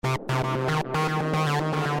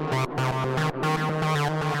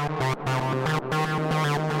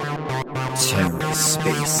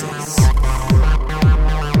TerraSpaces.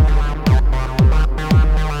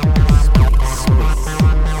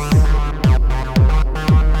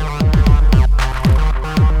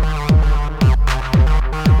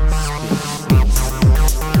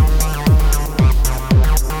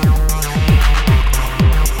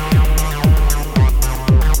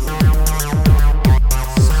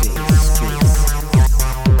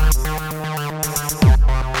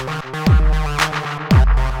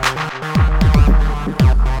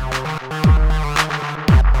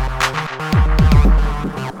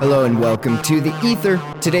 Hello and welcome to The Ether.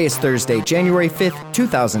 Today is Thursday, January 5th,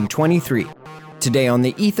 2023. Today on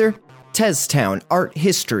The Ether, TezTown Art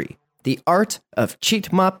History, the art of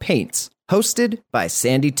Chidimmapaints, hosted by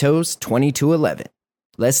Sandy Toes 2211.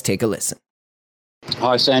 Let's take a listen.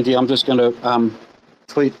 Hi Sandy, I'm just going to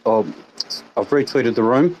tweet, I've retweeted the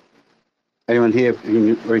room. Anyone here,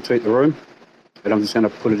 you can retweet the room. And I'm just going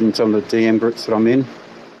to put it in some of the DM groups that I'm in.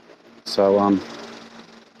 So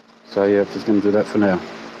yeah, just going to do that for now.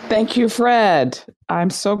 Thank you, Fred. I'm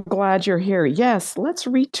so glad you're here. Yes, let's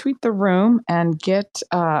retweet the room and get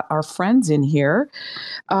our friends in here.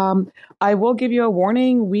 I will give you a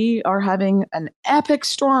warning. We are having an epic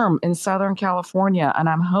storm in Southern California, and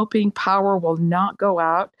I'm hoping power will not go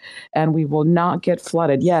out and we will not get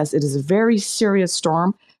flooded. Yes, it is a very serious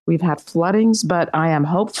storm. We've had floodings, but I am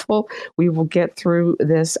hopeful we will get through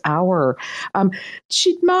this hour.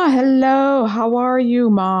 Chidma, hello. How are you,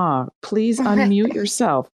 Ma? Please unmute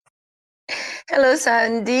yourself. Hello,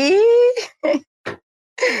 Sandy. Good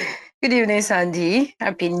evening, Sandy.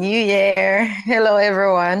 Happy New Year. Hello,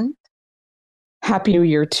 everyone. Happy New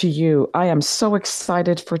Year to you. I am so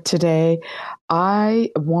excited for today. I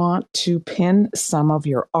want to pin some of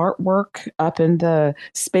your artwork up in the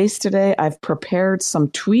space today. I've prepared some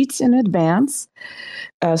tweets in advance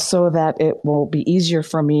so that it will be easier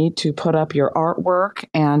for me to put up your artwork.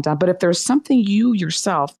 And but if there's something you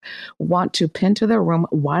yourself want to pin to the room,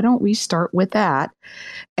 why don't we start with that?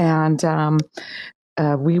 And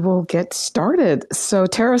we will get started. So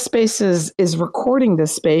TerraSpaces is recording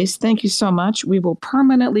this space. Thank you so much. We will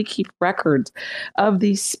permanently keep records of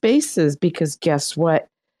these spaces because guess what?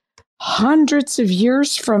 Hundreds of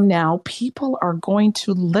years from now, people are going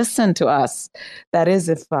to listen to us. That is,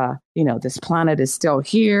 if this planet is still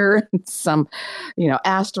here, some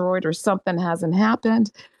asteroid or something hasn't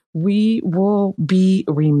happened. We will be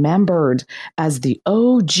remembered as the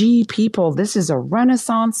OG people. This is a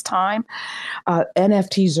Renaissance time.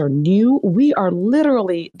 NFTs are new. We are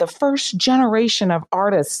literally the first generation of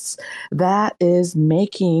artists that is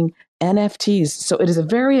making NFTs. So it is a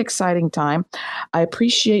very exciting time. I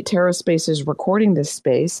appreciate TerraSpaces recording this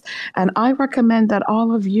space. And I recommend that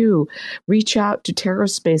all of you reach out to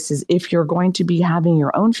TerraSpaces if you're going to be having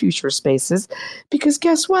your own future spaces. Because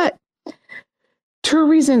guess what? Two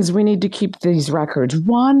reasons we need to keep these records.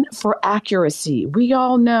 One, for accuracy. We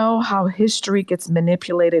all know how history gets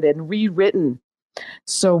manipulated and rewritten.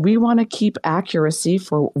 So we want to keep accuracy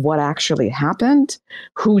for what actually happened,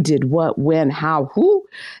 who did what, when, how, who,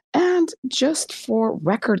 and just for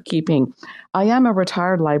record keeping. I am a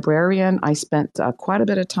retired librarian. I spent quite a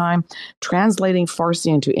bit of time translating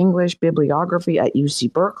Farsi into English bibliography at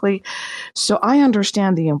UC Berkeley. So I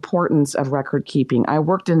understand the importance of record keeping. I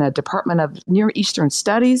worked in a Department of Near Eastern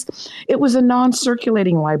Studies. It was a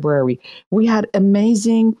non-circulating library. We had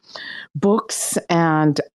amazing books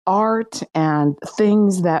and art and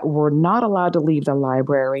things that were not allowed to leave the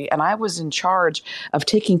library. And I was in charge of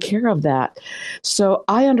taking care of that. So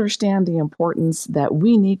I understand the importance that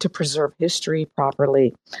we need to preserve history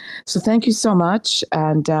properly. So thank you so much.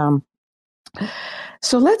 And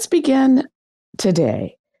so let's begin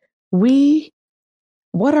today.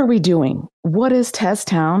 What are we doing? What is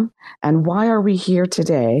TezTown? And why are we here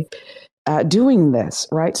today? Doing this,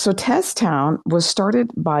 right? So TezTown was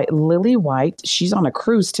started by Lily White. She's on a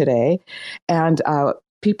cruise today. And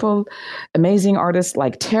people, amazing artists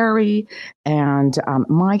like Terry and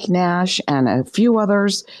Mike Nash and a few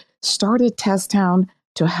others started TezTown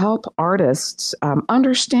to help artists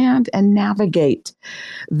understand and navigate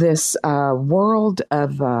this world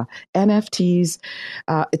of NFTs.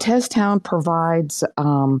 TezTown provides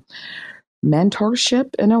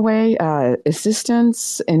mentorship in a way,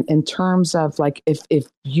 assistance in terms of like if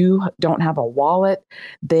you don't have a wallet,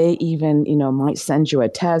 they even might send you a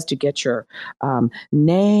Tez to get your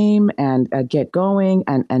name and get going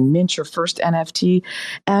and mint your first NFT.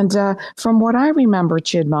 And from what I remember,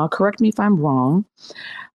 Chidma, correct me if I'm wrong,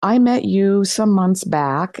 I met you some months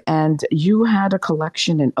back, and you had a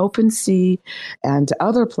collection in OpenSea and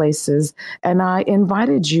other places, and I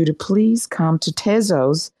invited you to please come to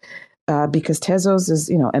Tezos because Tezos is,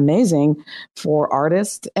 amazing for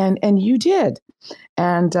artists, and you did.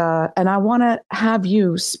 And I want to have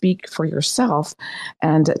you speak for yourself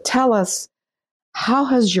and tell us, how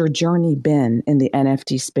has your journey been in the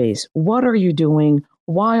NFT space? What are you doing?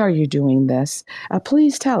 Why are you doing this?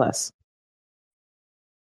 Please tell us.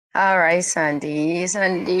 All right, Sandy.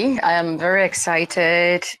 Sandy, I am very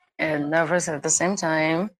excited and nervous at the same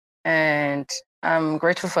time. And I'm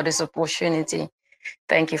grateful for this opportunity.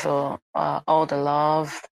 Thank you for all the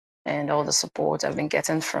love and all the support I've been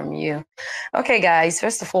getting from you. Okay, guys,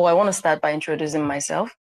 first of all, I want to start by introducing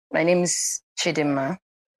myself. My name is Chidimma.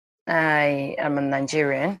 I am a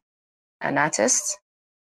Nigerian, an artist,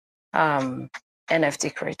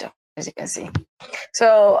 NFT creator, as you can see.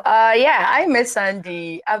 So yeah, I met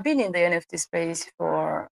Sandy. I've been in the NFT space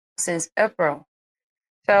since April.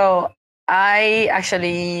 So I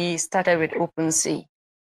actually started with OpenSea,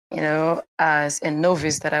 as a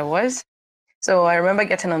novice that I was. So I remember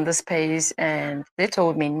getting on the space and they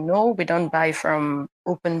told me, no, we don't buy from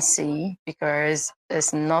OpenSea because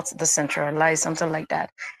it's not decentralized, something like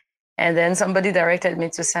that. And then somebody directed me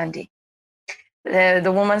to Sandy.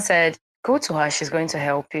 The woman said, go to her, she's going to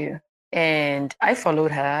help you. And I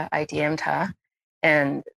followed her, I DM'd her.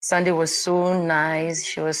 And Sandy was so nice.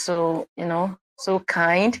 She was so, so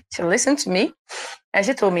kind. She listened to me. And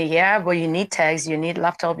she told me, yeah, but you need tags, you need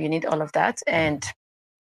laptop, you need all of that. And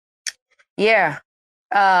yeah,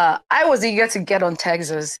 I was eager to get on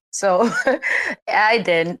Texas. So I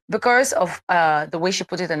did, because of the way she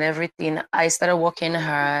put it and everything, I started working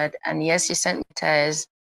hard. And yes, she sent me tags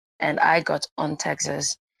and I got on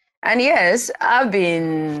Texas. And yes, I've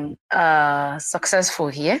been successful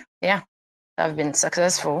here. Yeah, I've been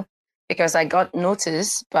successful because I got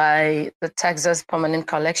noticed by the Texas Permanent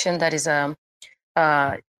Collection that is uh,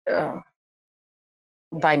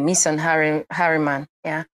 by Mason Harriman.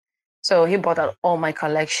 Yeah. So he bought out all my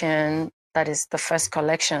collection. That is the first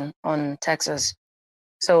collection on Texas.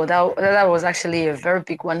 So that was actually a very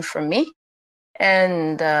big one for me.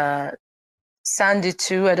 And Sandy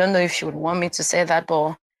too. I don't know if she would want me to say that,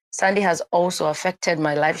 but Sandy has also affected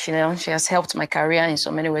my life. She has helped my career in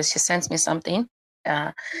so many ways. She sent me something,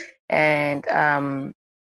 and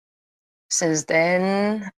since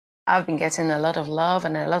then, I've been getting a lot of love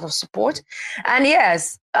and a lot of support. And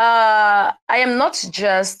yes, I am not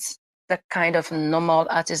just the kind of normal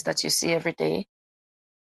artist that you see every day.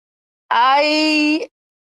 I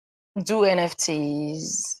do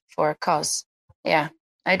NFTs for a cause. Yeah,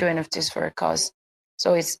 I do NFTs for a cause.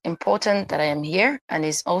 So it's important that I am here, and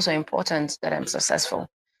it's also important that I'm successful.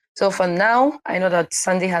 So for now, I know that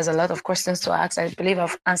Sandy has a lot of questions to ask. I believe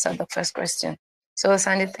I've answered the first question. So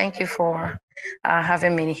Sandy, thank you for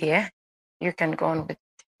having me here. You can go on with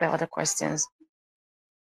the other questions.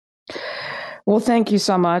 Well, thank you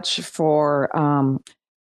so much for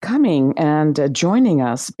coming and joining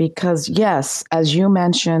us, because yes, as you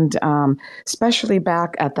mentioned, especially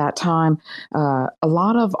back at that time, a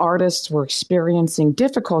lot of artists were experiencing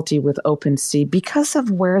difficulty with OpenSea because of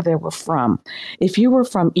where they were from. If you were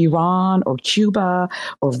from Iran or Cuba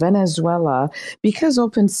or Venezuela, because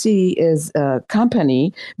OpenSea is a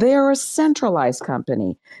company, they are a centralized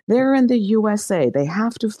company. They're in the USA. They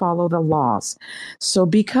have to follow the laws. So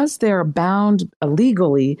because they're bound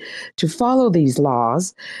legally to follow these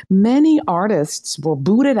laws, many artists were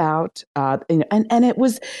booted out, and it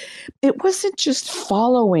wasn't just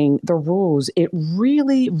following the rules. It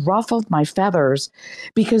really ruffled my feathers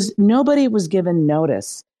because nobody was given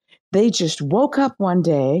notice. They just woke up one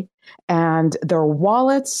day and their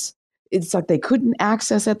wallets, it's like they couldn't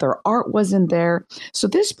access it. Their art wasn't there. So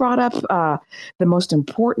this brought up the most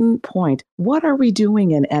important point. What are we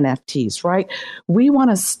doing in NFTs, right? We want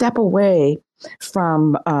to step away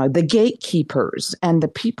from the gatekeepers and the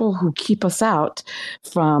people who keep us out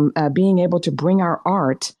from being able to bring our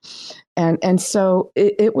art. And so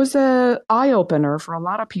it was a eye opener for a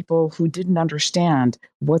lot of people who didn't understand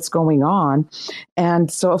what's going on.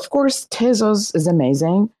 And so, of course, Tezos is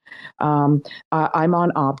amazing. I'm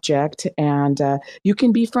on Object, and you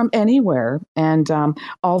can be from anywhere. And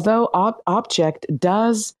although Object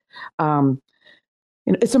does,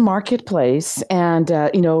 it's a marketplace, and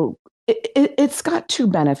It's got two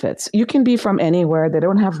benefits. You can be from anywhere. They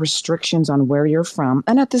don't have restrictions on where you're from.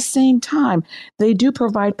 And at the same time, they do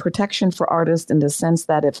provide protection for artists in the sense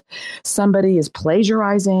that if somebody is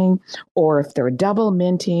plagiarizing or if they're double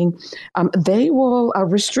minting, they will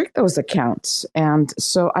restrict those accounts. And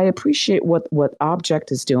so I appreciate what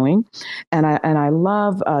Object is doing. And I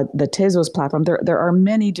love the Tezos platform. There are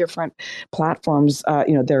many different platforms.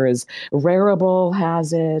 There is Rarible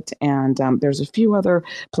has it, and there's a few other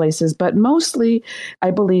places, but mostly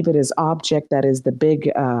I believe it is Object that is the big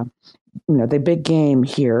game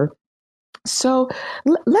here. So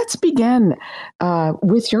let's begin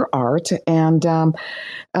with your art.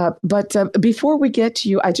 But before we get to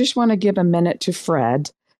you, I just want to give a minute to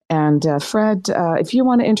Fred. And Fred, if you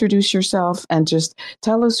want to introduce yourself and just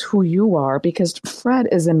tell us who you are, because Fred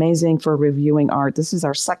is amazing for reviewing art. This is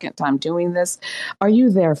our second time doing this. Are you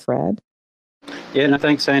there, Fred? Yeah, no,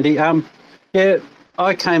 thanks, Sandy. Yeah,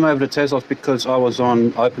 I came over to Tezos because I was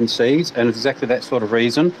on Open Seas, and it's exactly that sort of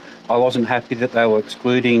reason. I wasn't happy that they were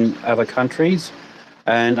excluding other countries,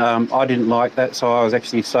 and I didn't like that, so I was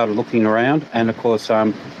actually started looking around. And of course,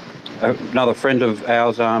 another friend of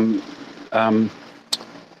ours,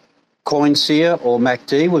 Coinseer or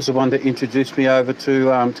MacD, was the one that introduced me over to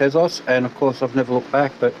Tezos, and of course, I've never looked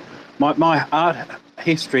back. But my art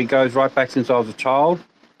history goes right back since I was a child.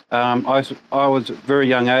 I was a very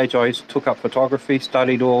young age. I took up photography,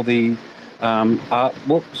 studied all the art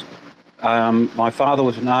books. My father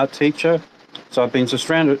was an art teacher, so I've been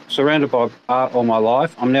surrounded by art all my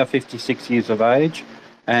life. I'm now 56 years of age,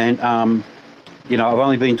 and I've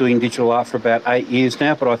only been doing digital art for about 8 years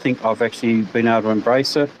now, but I think I've actually been able to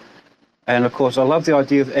embrace it. And of course, I love the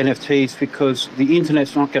idea of NFTs because the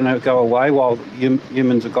internet's not going to go away while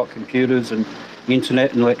humans have got computers and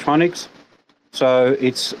internet and electronics. So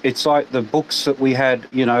it's like the books that we had,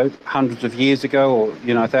 hundreds of years ago or,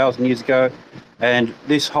 1,000 years ago. And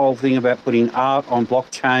this whole thing about putting art on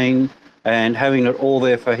blockchain and having it all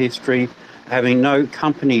there for history, having no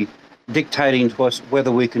company dictating to us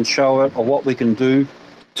whether we can show it or what we can do,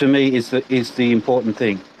 to me is the important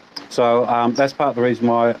thing. So that's part of the reason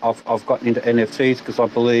why I've gotten into NFTs, because I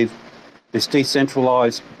believe this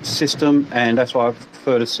decentralized system, and that's why I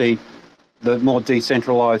prefer to see the more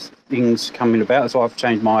decentralized things coming about. So I've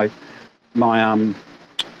changed my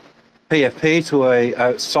PFP to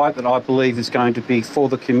a site that I believe is going to be for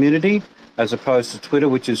the community, as opposed to Twitter,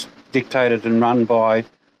 which is dictated and run by,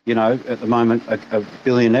 at the moment, a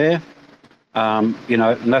billionaire. And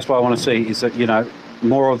that's what I want to see is that,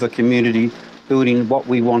 more of the community building what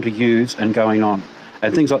we want to use and going on.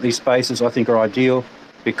 And things like these spaces, I think, are ideal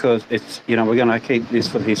because it's, we're going to keep this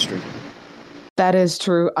for history. That is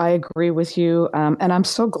true. I agree with you. And I'm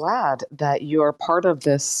so glad that you are part of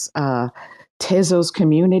this Tezos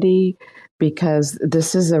community, because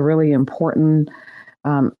this is a really important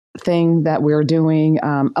thing that we're doing.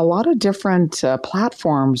 A lot of different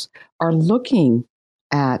platforms are looking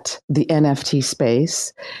at the NFT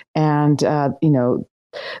space, and the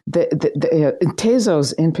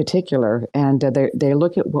Tezos in particular, and they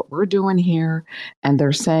look at what we're doing here, and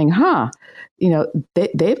they're saying,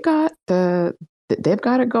 they've got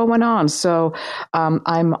it going on. So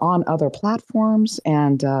I'm on other platforms,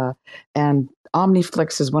 and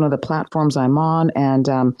Omniflix is one of the platforms I'm on, and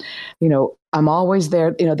I'm always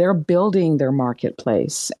there. They're building their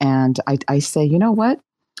marketplace, and I say, you know what?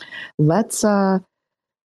 Let's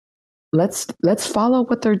follow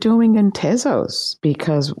what they're doing in Tezos,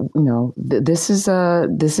 because this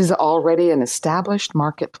is already an established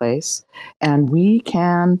marketplace, and we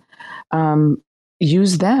can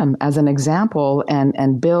use them as an example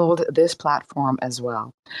and build this platform as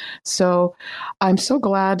well. So I'm so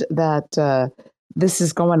glad that this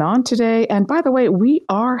is going on today. And by the way, we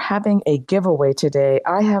are having a giveaway today.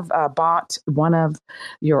 I have bought one of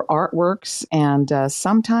your artworks, and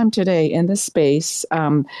sometime today in the space,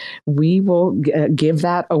 we will give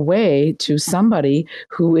that away to somebody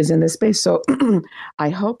who is in the space. So I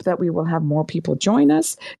hope that we will have more people join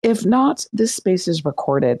us. If not, this space is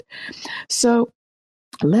recorded. So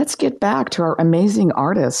let's get back to our amazing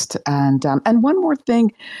artist. And one more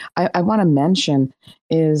thing I want to mention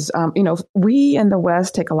is, we in the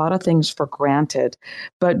West take a lot of things for granted.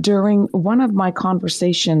 But during one of my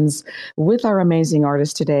conversations with our amazing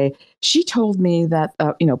artist today, she told me that,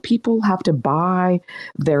 people have to buy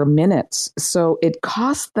their minutes. So it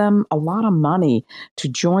costs them a lot of money to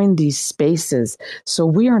join these spaces. So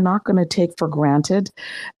we are not going to take for granted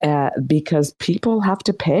because people have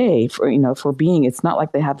to pay for being. It's not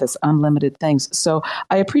like they have this unlimited things. So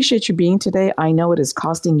I appreciate you being today. I know it is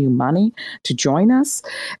costing you money to join us.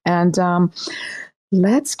 And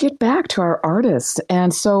Let's get back to our artists.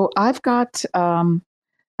 And so I've got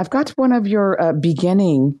one of your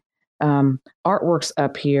beginning artworks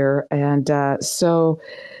up here, and so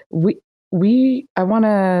we I want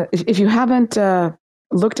to if you haven't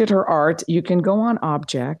looked at her art, you can go on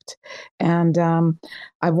Object, and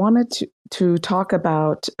I wanted to talk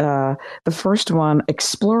about the first one,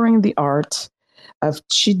 exploring the art of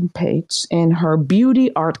Chidimmapaints in her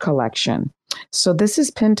beauty art collection. So this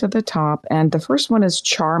is pinned to the top, and the first one is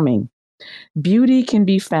charming. Beauty can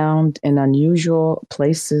be found in unusual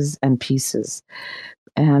places and pieces.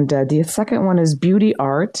 And the second one is beauty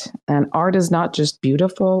art. And art is not just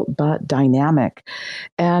beautiful, but dynamic.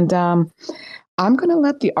 And I'm going to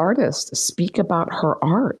let the artist speak about her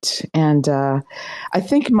art. And I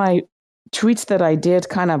think my tweets that I did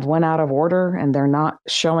kind of went out of order and they're not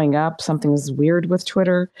showing up. Something's weird with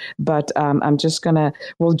Twitter, but I'm just going to,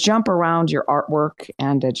 we'll jump around your artwork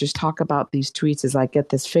and just talk about these tweets as I get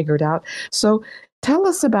this figured out. So tell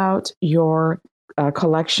us about your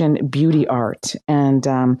collection, Beauty Art and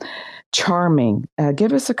Charming.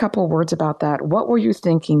 Give us a couple words about that. What were you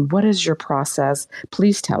thinking? What is your process?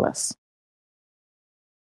 Please tell us.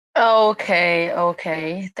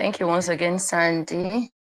 Okay. Thank you once again, Sandy.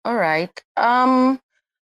 All right.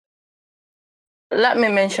 Let me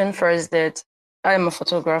mention first that I am a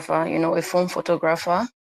photographer, a film photographer.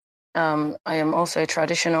 I am also a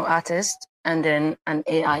traditional artist and then an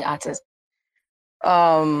AI artist.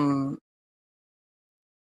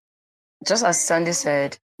 Just as Sandy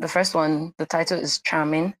said, the first one, the title is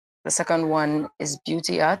Charming. The second one is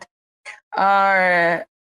Beauty Art. I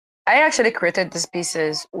actually created these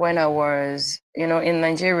pieces when I was, in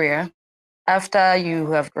Nigeria. After you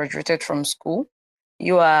have graduated from school,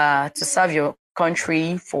 you are to serve your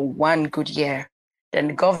country for 1 good year. Then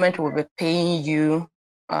the government will be paying you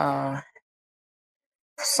some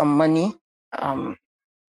money.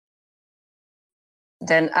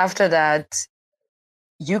 Then after that,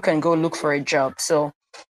 you can go look for a job. So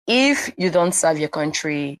if you don't serve your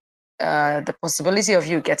country, the possibility of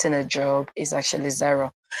you getting a job is actually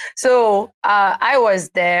zero. So I was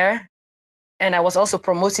there, and I was also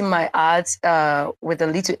promoting my art with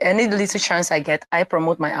any little chance I get, I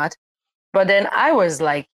promote my art. But then I was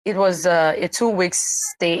like, it was a 2 weeks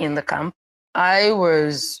stay in the camp. I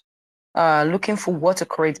was looking for what to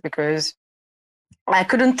create because I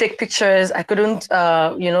couldn't take pictures. I couldn't,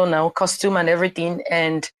 now costume and everything.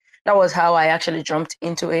 And that was how I actually jumped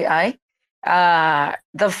into AI.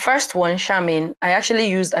 The first one, Shamin, I actually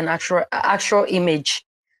used an actual image,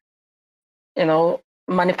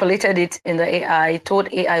 manipulated it in the AI,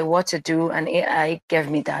 told AI what to do, and AI gave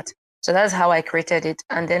me that. So that's how I created it.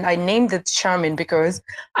 And then I named it Charming because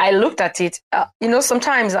I looked at it.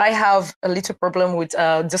 Sometimes I have a little problem with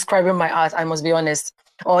describing my art, I must be honest,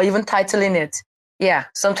 or even titling it. Yeah,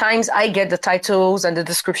 sometimes I get the titles and the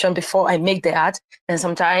description before I make the art. And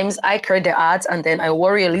sometimes I create the art and then I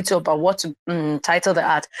worry a little about what to title the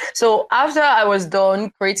art. So after I was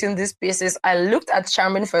done creating these pieces, I looked at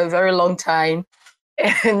Charming for a very long time.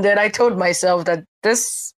 And then I told myself that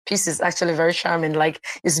this piece is actually very charming, like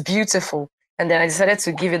it's beautiful. And then I decided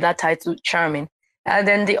to give it that title, Charming. And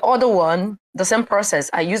then the other one, the same process,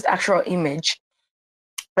 I used actual image.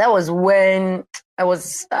 That was when I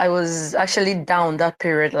was actually down that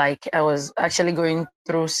period. Like I was actually going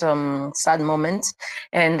through some sad moments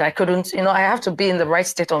and I couldn't, I have to be in the right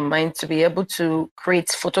state of mind to be able to create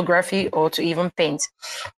photography or to even paint.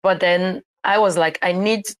 But then I was like, I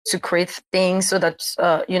need to create things so that,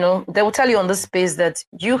 they will tell you on this space that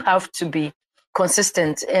you have to be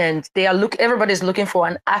consistent and everybody's looking for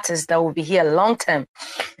an artist that will be here long term.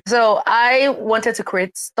 So I wanted to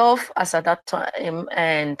create stuff as at that time,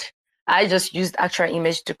 and I just used actual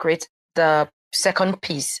image to create the second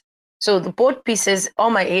piece. So both pieces,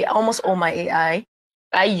 almost all my AI,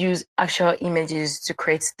 I use actual images to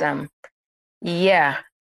create them. Yeah.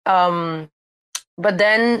 But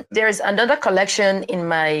then there's another collection in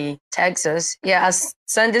my Texas. Yeah, as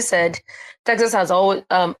Sandy said, Texas has always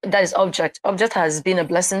that is Object. Object has been a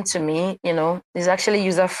blessing to me. It's actually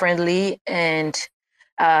user friendly and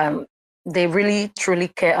they really truly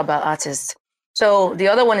care about artists. So the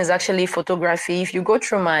other one is actually photography. If you go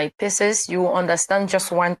through my pieces, you will understand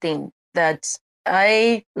just one thing, that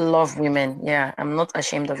I love women. Yeah, I'm not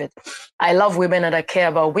ashamed of it. I love women and I care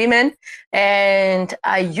about women. And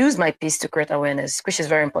I use my piece to create awareness, which is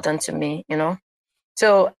very important to me,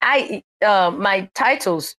 So my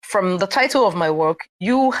titles, from the title of my work,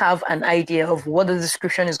 you have an idea of what the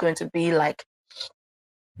description is going to be like.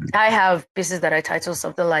 I have pieces that I title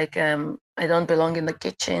something like, I don't belong in the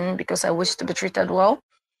kitchen because I wish to be treated well.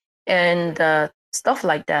 And stuff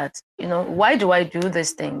like that. Why do I do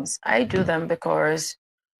these things? I do them because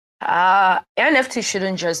NFT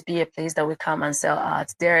shouldn't just be a place that we come and sell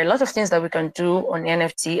art. There are a lot of things that we can do on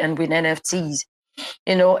NFT and with NFTs.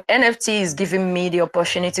 NFT is giving me the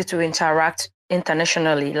opportunity to interact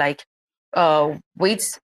internationally, like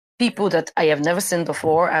with people that I have never seen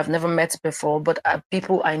before, I've never met before, but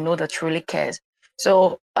people I know that truly cares.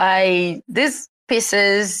 So these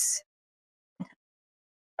pieces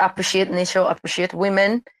appreciate nature, appreciate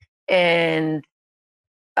women, and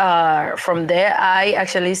from there I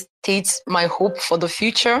actually state my hope for the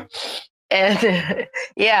future. And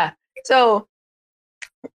yeah, so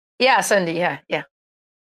yeah, Sandy, yeah.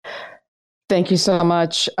 Thank you so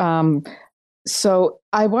much. So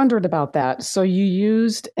I wondered about that. So you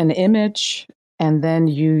used an image and then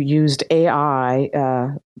you used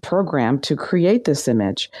AI program to create this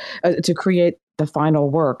image, to create the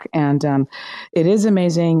final work. And it is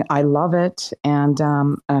amazing. I love it. And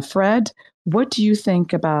Fred, what do you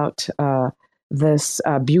think about this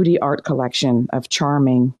beauty art collection of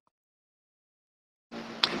Charming?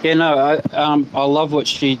 Yeah, no, I love what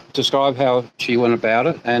she described, how she went about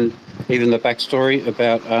it, and even the backstory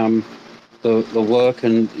about the work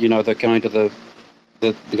and the going to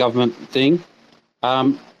the government thing.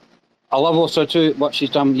 I love also too what she's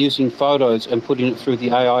done using photos and putting it through the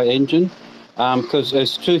AI engine, because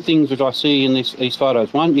there's two things that I see in these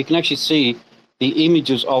photos. One, you can actually see the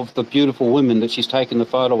images of the beautiful women that she's taken the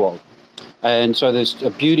photo of, and so there's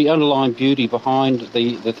a underlying beauty behind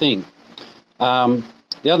the thing.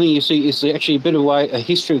 The other thing you see is actually a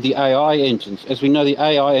history of the AI engines. As we know, the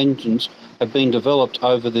AI engines have been developed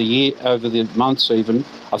over the months even.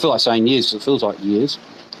 I feel like saying years, it feels like years.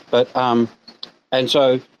 But and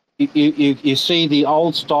so you see the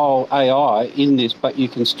old style AI in this, but you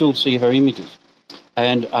can still see her images.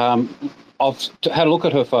 And I've had a look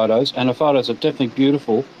at her photos, and her photos are definitely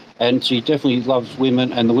beautiful, and she definitely loves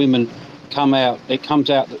women, and the women it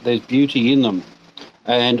comes out that there's beauty in them.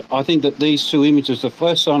 And I think that these two images, the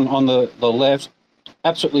first one on the left,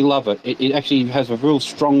 absolutely love it. It actually has a real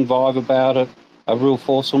strong vibe about it, a real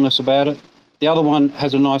forcefulness about it. The other one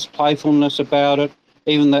has a nice playfulness about it,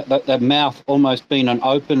 even that mouth almost being an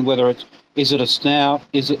open, is it a snout,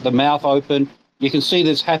 is it the mouth open? You can see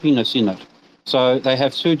there's happiness in it. So they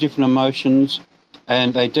have two different emotions,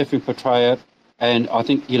 and they definitely portray it. And I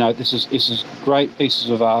think, this is great pieces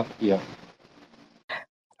of art here.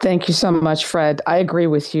 Thank you so much, Fred. I agree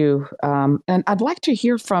with you. And I'd like to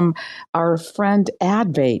hear from our friend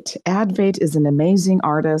Advait. Advait is an amazing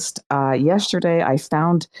artist. Yesterday, I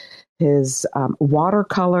found his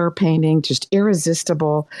watercolor painting just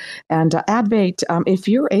irresistible. And Advait, if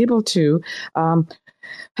you're able to,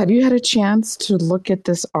 have you had a chance to look at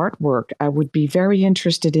this artwork? I would be very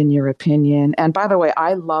interested in your opinion. And by the way,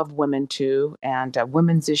 I love women too, and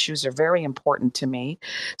women's issues are very important to me.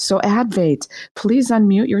 So, Advait, please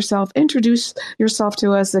unmute yourself, introduce yourself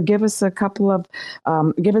to us, give us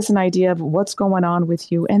give us an idea of what's going on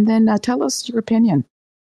with you, and then tell us your opinion.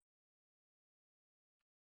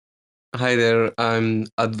 Hi there, I'm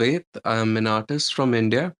Advait. I'm an artist from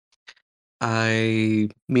India. I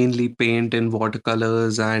mainly paint in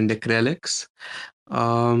watercolors and acrylics.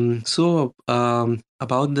 About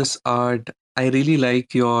this art, I really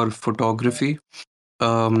like your photography.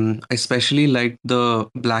 I especially like the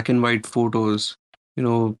black and white photos. You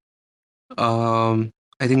know,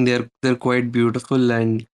 I think they're quite beautiful,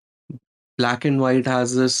 and black and white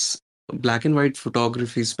has this black and white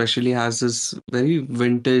photography especially has this very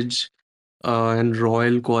vintage and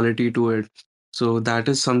royal quality to it. So that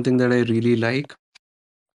is something that I really like.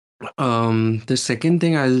 The second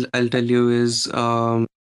thing I'll tell you is that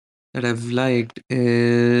I've liked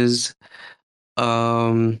is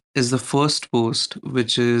the first post,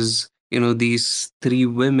 which is these three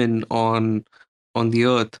women on the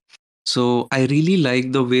earth. So I really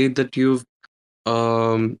like the way that you've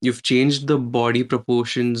changed the body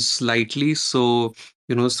proportions slightly, so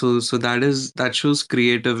that shows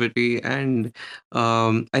creativity, and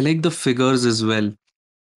I like the figures as well.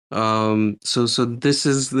 So this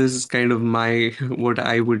is kind of my what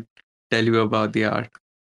I would tell you about the art.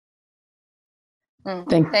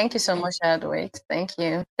 Thank you so much, Adwait. Thank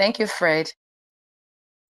you, Fred.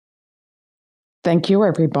 Thank you,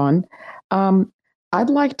 everyone. I've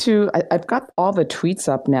got all the tweets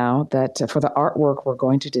up now that for the artwork we're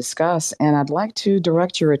going to discuss, and I'd like to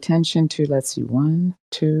direct your attention to, let's see, 1,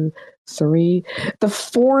 2, 3, the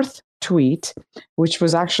fourth tweet, which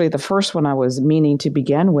was actually the first one I was meaning to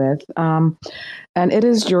begin with. And it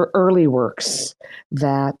is your early works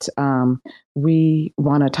that we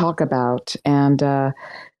want to talk about. And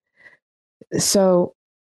so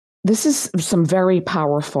This is some very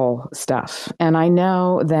powerful stuff. And I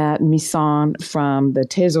know that Misan from the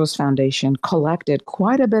Tezos Foundation collected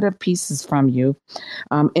quite a bit of pieces from you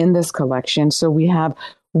in this collection. So we have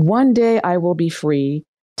One Day I Will Be Free,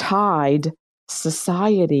 Tide,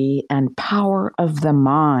 Society, and Power of the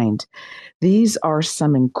Mind. These are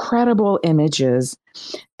some incredible images,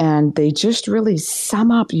 and they just really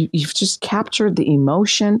sum up. You've just captured the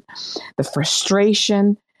emotion, the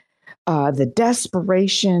frustration, the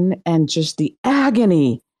desperation, and just the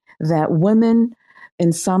agony that women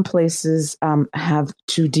in some places have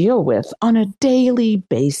to deal with on a daily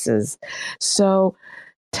basis. So,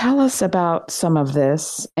 tell us about some of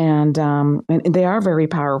this, and they are very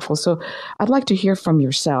powerful. So, I'd like to hear from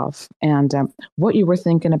yourself and what you were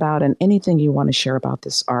thinking about, and anything you want to share about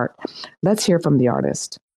this art. Let's hear from the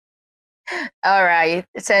artist. All right,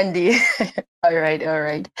 Sandy. All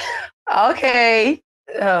right. Okay.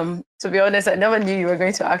 To be honest, I never knew you were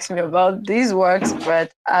going to ask me about these works,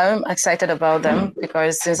 but I'm excited about them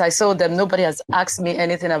because since I saw them, nobody has asked me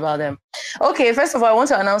anything about them. Okay, first of all, I want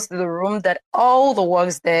to announce to the room that all the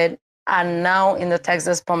works there are now in the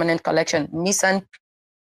Texas Permanent Collection. Nissan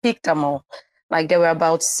picked them all. Like there were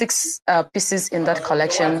about 6 pieces in that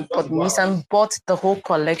collection, but Nissan bought the whole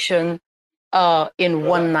collection in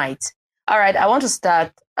one night. All right, I want to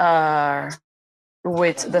start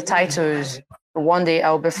with the titles. One Day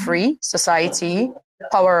I'll Be Free, Society,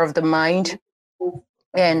 Power of the Mind,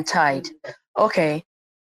 and Tide. Okay.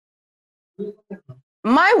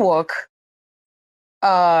 My work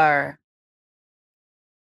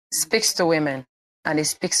speaks to women, and it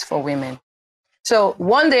speaks for women. So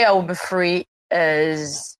One Day I Will Be Free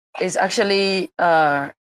is actually,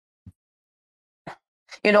 I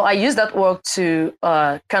use that work to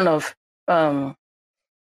kind of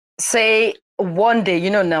say one day,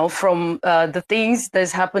 now from the things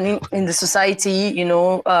that's happening in the society,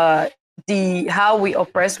 how we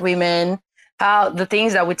oppress women, how the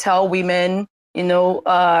things that we tell women,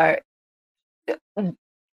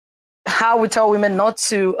 how we tell women not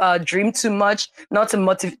to dream too much, not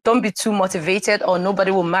to don't be too motivated, or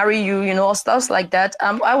nobody will marry you, stuff like that.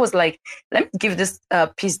 I was like, let me give this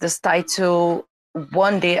piece this title,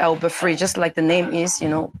 One Day I'll Be Free, just like the name is,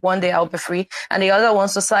 One Day I'll Be Free. And the other one,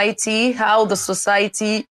 Society, how the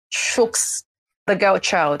society chokes the girl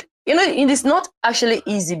child. It is not actually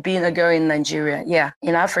easy being a girl in Nigeria. Yeah,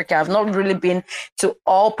 in Africa. I've not really been to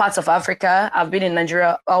all parts of Africa. I've been in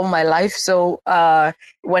Nigeria all my life. So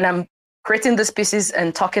when I'm creating these pieces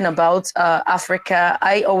and talking about Africa,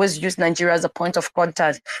 I always use Nigeria as a point of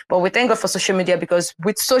contact. But we thank God for social media, because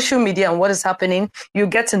with social media and what is happening, you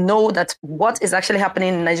get to know that what is actually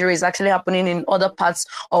happening in Nigeria is actually happening in other parts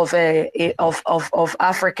of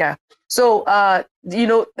Africa. So, a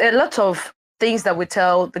lot of things that we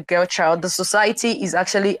tell the girl child, the society is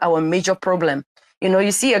actually our major problem.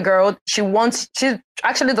 You see a girl, she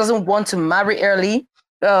actually doesn't want to marry early.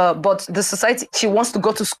 But the society, she wants to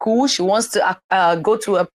go to school. She wants to go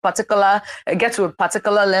to get to a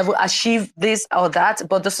particular level, achieve this or that.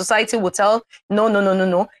 But the society will tell,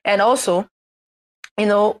 no. And also,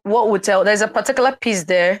 what we tell, there's a particular piece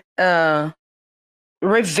there,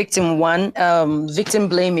 rape victim one, victim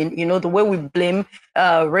blaming, the way we blame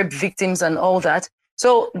rape victims and all that.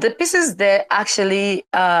 So the pieces there actually,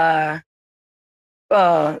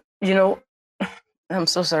 I'm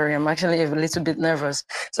so sorry. I'm actually a little bit nervous.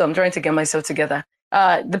 So I'm trying to get myself together.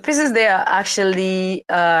 The pieces there are actually,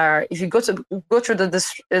 if you go through the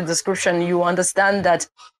description, you understand that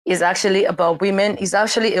it's actually about women. It's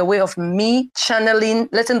actually a way of me channeling,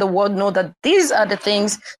 letting the world know that these are the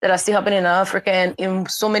things that are still happening in Africa, and in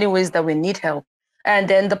so many ways that we need help. And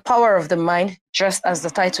then the power of the mind, just as the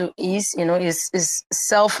title is, is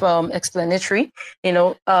self-explanatory.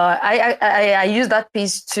 I use that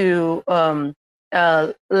piece to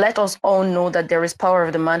let us all know that there is power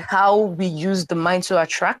of the mind, how we use the mind to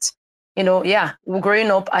attract.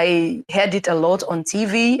 Growing up, I heard it a lot on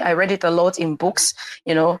TV. I read it a lot in books,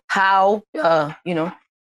 how,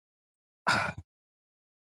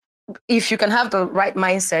 if you can have the right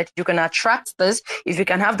mindset, you can attract this. If you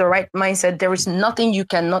can have the right mindset, there is nothing you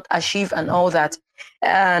cannot achieve and all that.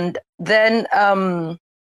 And then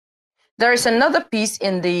there is another piece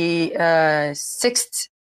in the 6th,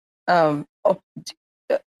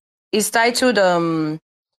 it's titled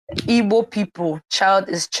Igbo People, Child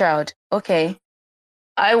is Child. Okay,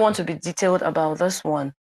 I want to be detailed about this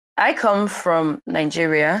one. I come from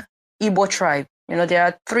Nigeria, Igbo tribe. There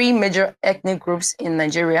are 3 major ethnic groups in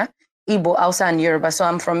Nigeria, Igbo, Hausa, and Yoruba. So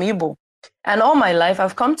I'm from Igbo. And all my life,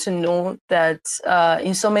 I've come to know that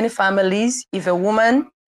in so many families, if a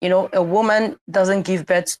woman doesn't give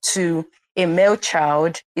birth to a male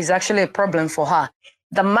child is actually a problem for her.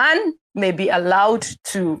 The man may be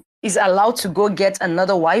is allowed to go get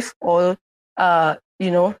another wife or, a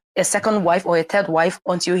second wife or a third wife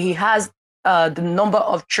until he has the number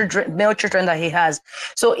of children, male children that he has.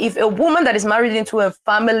 So if a woman that is married into a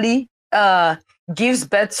family gives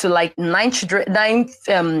birth to like nine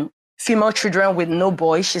female children with no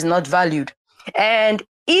boy, she's not valued. And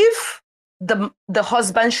if the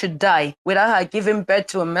husband should die without her giving birth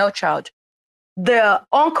to a male child, the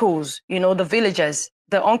uncles, the villagers,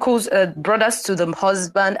 the uncles, brothers to the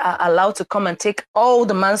husband are allowed to come and take all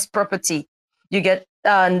the man's property. You get,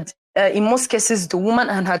 and in most cases, the woman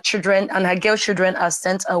and her children and her girl children are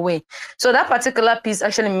sent away. So that particular piece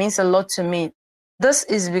actually means a lot to me. This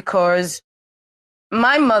is because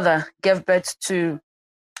my mother gave birth to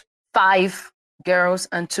 5 girls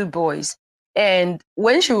and 2 boys. And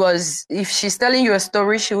when if she's telling you a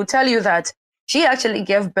story, she will tell you that she actually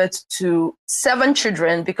gave birth to 7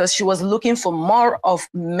 children because she was looking for more of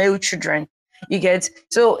male children. You get?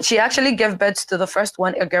 So she actually gave birth to the first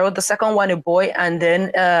one, a girl, the second one, a boy, and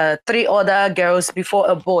then 3 other girls before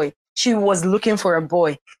a boy. She was looking for a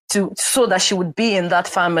boy so that she would be in that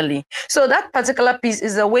family. So that particular piece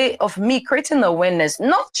is a way of me creating awareness,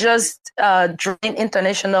 not just drawing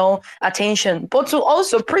international attention, but to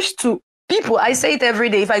also preach to people. I say it every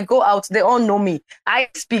day. If I go out, they all know me. I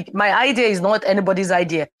speak. My idea is not anybody's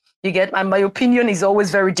idea. You get? And my opinion is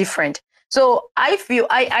always very different. So I feel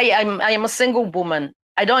I am a single woman.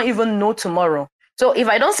 I don't even know tomorrow. So if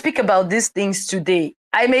I don't speak about these things today,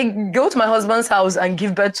 I may go to my husband's house and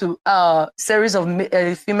give birth to a series of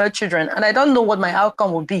female children, and I don't know what my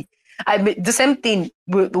outcome will be. The same thing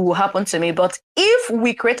will happen to me. But if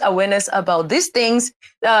we create awareness about these things,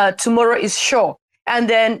 tomorrow is sure. And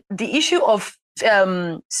then the issue of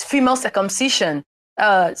female circumcision.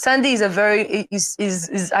 Sandy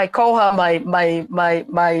is I call her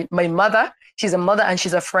my mother. She's a mother and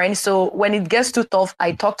she's a friend. So when it gets too tough,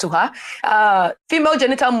 I talk to her. Female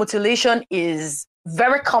genital mutilation is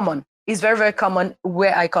very common. It's very, very common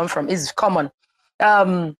where I come from. It's common.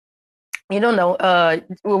 A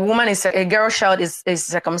woman a girl child is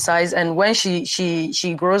circumcised, and when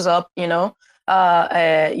she grows up, we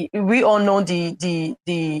all know the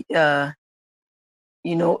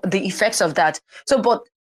effects of that. So, but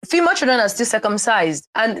female children are still circumcised,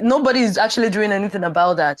 and nobody is actually doing anything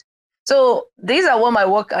about that. So these are what my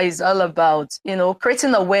work is all about,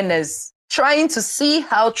 creating awareness, trying to see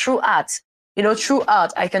how through art,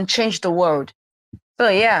 I can change the world. So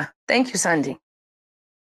yeah, thank you, Sandy.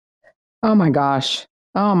 Oh my gosh.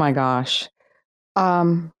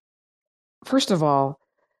 First of all,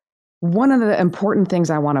 one of the important things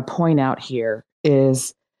I want to point out here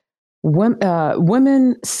is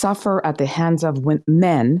women suffer at the hands of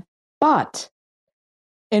men, but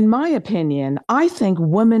in my opinion, I think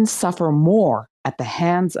women suffer more at the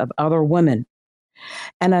hands of other women.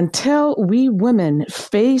 And until we women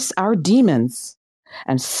face our demons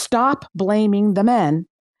and stop blaming the men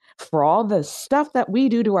for all the stuff that we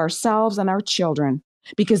do to ourselves and our children,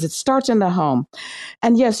 because it starts in the home.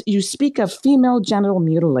 And yes, you speak of female genital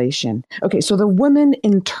mutilation. Okay, so the women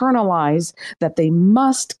internalize that they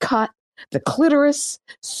must cut the clitoris,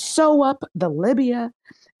 sew up the labia,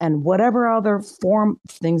 and whatever other form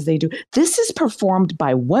things they do. This is performed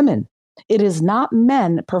by women. It is not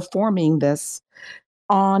men performing this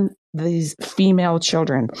on these female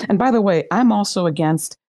children. And by the way, I'm also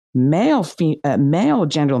against male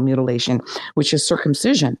genital mutilation, which is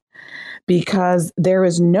circumcision, because there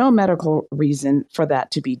is no medical reason for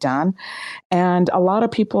that to be done. And a lot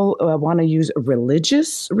of people want to use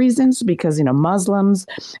religious reasons because, Muslims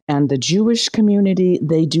and the Jewish community,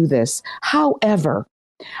 they do this. However,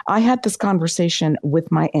 I had this conversation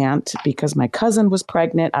with my aunt because my cousin was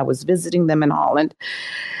pregnant. I was visiting them in Holland.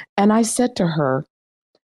 And I said to her,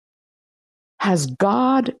 has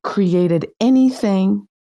God created anything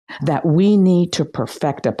that we need to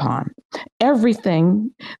perfect upon?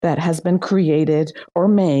 Everything that has been created or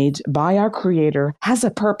made by our Creator has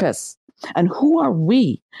a purpose. And who are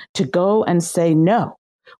we to go and say, no,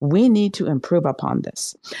 we need to improve upon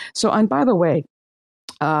this? So, and by the way,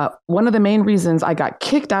 one of the main reasons I got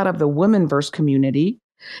kicked out of the womenverse community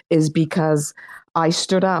is because I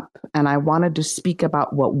stood up and I wanted to speak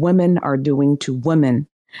about what women are doing to women.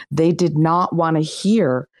 They did not want to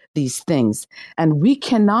hear these things. And we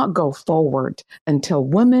cannot go forward until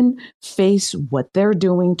women face what they're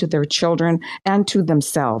doing to their children and to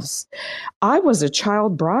themselves. I was a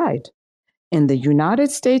child bride in the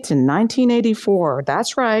United States in 1984.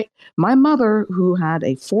 That's right. My mother, who had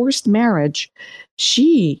a forced marriage,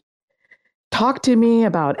 she talk to me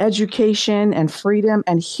about education and freedom.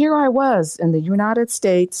 And here I was in the United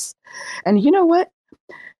States. And you know what?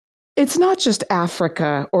 It's not just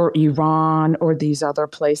Africa or Iran or these other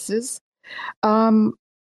places. Um,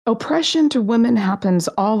 Oppression to women happens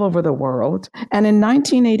all over the world. And in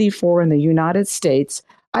 1984 in the United States,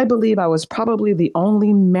 I believe I was probably the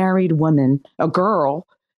only married woman, a girl,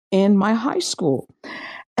 in my high school.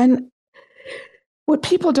 And what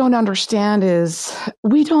people don't understand is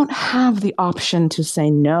we don't have the option to say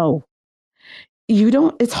no.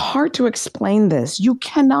 It's hard to explain this. You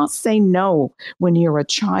cannot say no when you're a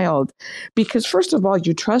child because, first of all,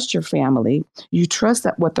 you trust your family. You trust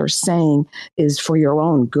that what they're saying is for your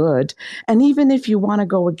own good. And even if you want to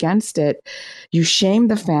go against it, you shame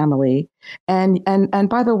the family. And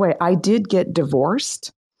by the way, I did get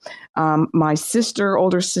divorced. My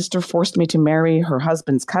older sister, forced me to marry her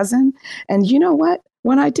husband's cousin. And you know what?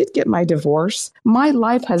 When I did get my divorce, my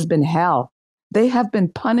life has been hell. They have been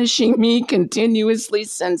punishing me continuously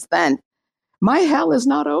since then. My hell is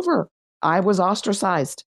not over. I was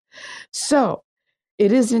ostracized. So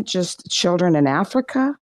it isn't just children in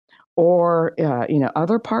Africa or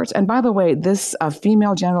other parts. And by the way, this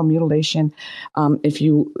female genital mutilation, if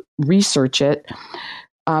you research it,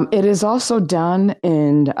 it is also done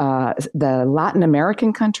in the Latin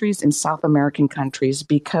American countries and South American countries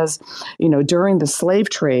because, during the slave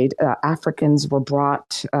trade, Africans were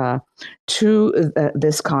brought to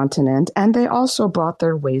this continent, and they also brought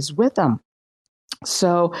their ways with them.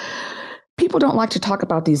 So people don't like to talk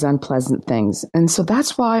about these unpleasant things. And so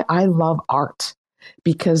that's why I love art,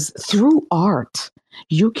 because through art,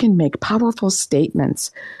 you can make powerful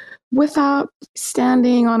statements without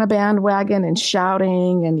standing on a bandwagon and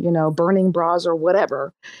shouting and, burning bras or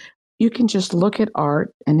whatever. You can just look at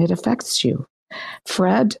art and it affects you.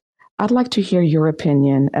 Fred, I'd like to hear your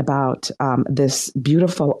opinion about this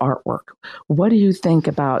beautiful artwork. What do you think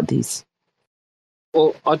about these?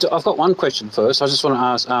 Well, I've got one question first. I just want to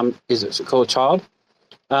ask, is it called a child?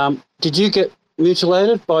 Did you get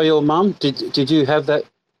mutilated by your mum? Did you have that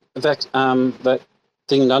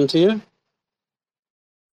thing done to you?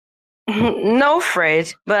 No,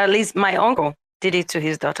 Fred, but at least my uncle did it to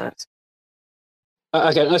his daughters.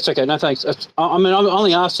 Okay, that's okay. No, thanks. I'm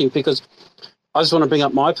only asking because I just want to bring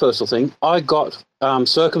up my personal thing. I got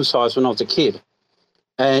circumcised when I was a kid,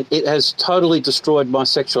 and it has totally destroyed my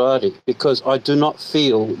sexuality because I do not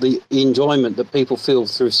feel the enjoyment that people feel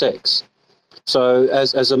through sex. So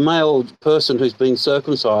as a male person who's been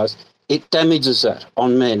circumcised, it damages that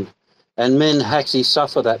on men, and men actually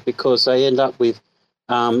suffer that because they end up with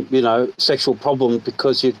sexual problem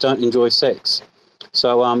because you don't enjoy sex.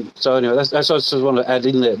 So anyway, that's what I just want to add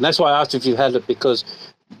in there. And that's why I asked if you had it, because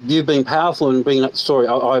you've been powerful in bringing up the story.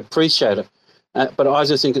 I appreciate it. But I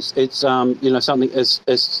just think it's something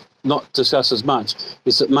as not discussed as much,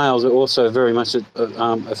 is that males are also very much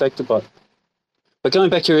affected by it. But going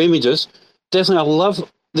back to your images, definitely I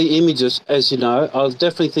love the images, as you know. I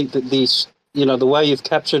definitely think that these, the way you've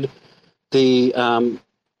captured the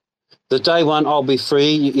day one, I'll be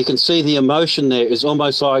free. You can see the emotion there is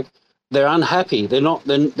almost like they're unhappy. They're not.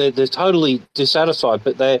 They're totally dissatisfied,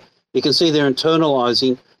 but you can see they're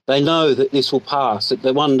internalizing. They know that this will pass.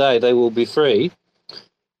 That one day they will be free.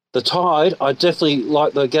 The tide, I definitely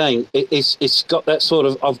like. Again, it's got that sort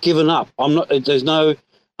of I've given up. I'm not. There's no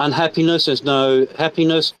unhappiness. There's no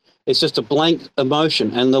happiness. It's just a blank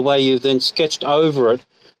emotion, and the way you've then sketched over it,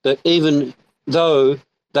 that even though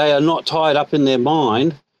they are not tied up in their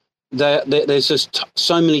mind, there's just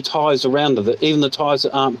so many ties around them, that even the ties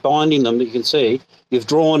that aren't binding them that you can see, you've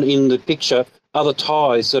drawn in the picture other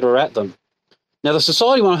ties that are at them. Now, the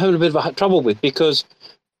society one I'm having a bit of trouble with, because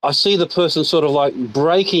I see the person sort of like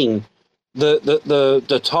breaking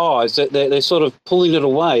the ties, that they're sort of pulling it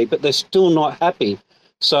away, but they're still not happy.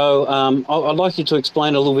 So I'd like you to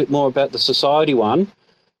explain a little bit more about the society one.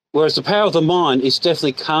 Whereas the power of the mind is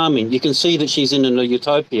definitely calming. You can see that she's in a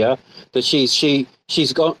utopia, that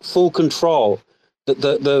she's got full control. That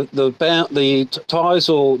the ties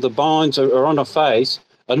or the binds are on her face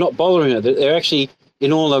are not bothering her. They're actually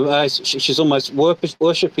in all her ways. She's almost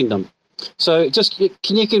worshipping them. So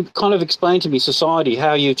can you kind of explain to me society,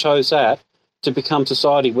 how you chose that to become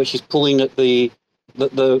society, where she's pulling at the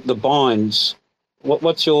binds?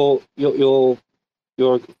 What's your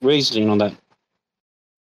reasoning on that?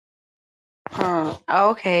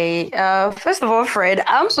 Okay. First of all, Fred,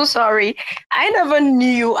 I'm so sorry. I never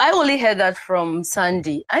knew. I only heard that from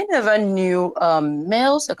Sandy. I never knew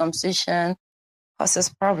male circumcision causes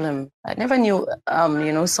problem. I never knew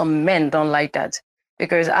some men don't like that,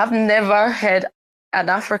 because I've never heard an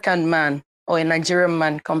African man or a Nigerian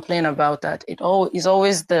man complain about that, is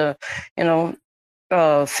always the,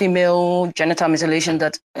 female genital mutilation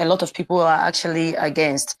that a lot of people are actually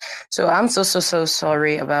against. So I'm so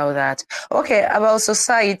sorry about that. Okay, about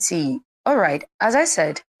society. All right, as I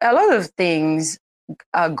said, a lot of things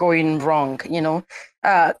are going wrong.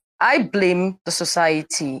 I blame the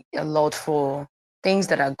society a lot for things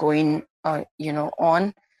that are going,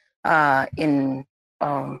 on in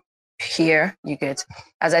here. You get,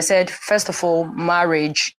 as I said, first of all,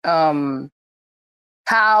 marriage.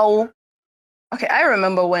 How Okay, I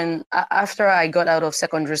remember when after I got out of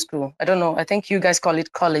secondary school, I don't know, I think you guys call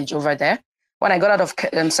it college over there. When I got out of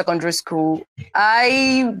secondary school,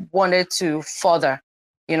 I wanted to further,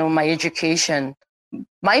 my education.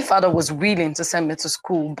 My father was willing to send me to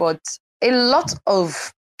school, but a lot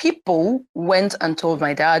of people went and told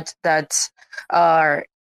my dad that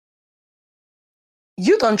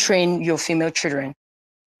you don't train your female children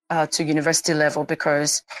to university level,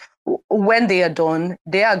 because when they are done,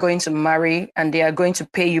 they are going to marry and they are going to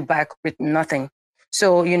pay you back with nothing.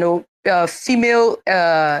 So, female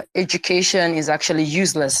education is actually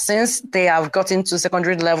useless. Since they have gotten to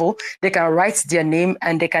secondary level, they can write their name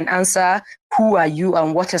and they can answer, who are you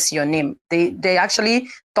and what is your name? They actually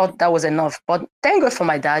thought that was enough. But thank God for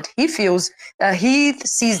my dad. He feels he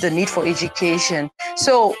sees the need for education.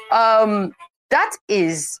 So that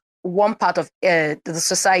is one part of the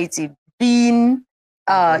society being,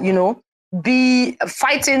 be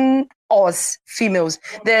fighting us females.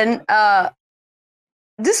 Then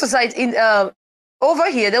this society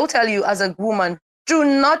over here, they'll tell you as a woman, do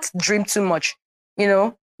not dream too much.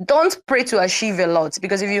 Don't pray to achieve a lot,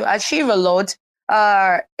 because if you achieve a lot,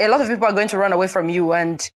 a lot of people are going to run away from you,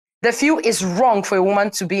 and the view is wrong for a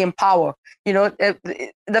woman to be in power.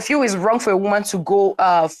 The view is wrong for a woman to go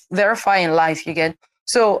very far in life. You get,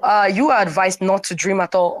 so you are advised not to dream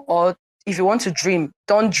at all, or if you want to dream,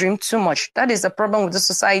 don't dream too much. That is the problem with the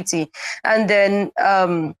society. And then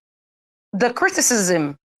the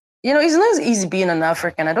criticism, it's not easy being an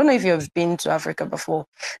African. I don't know if you have been to Africa before.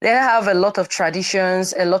 They have a lot of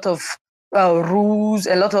traditions, a lot of rules,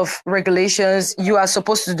 a lot of regulations. You are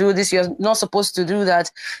supposed to do this, you're not supposed to do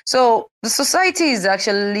that. So the society is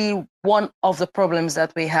actually one of the problems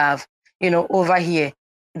that we have, over here.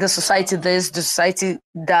 The society this, the society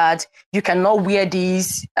that. You cannot wear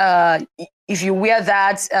these. If you wear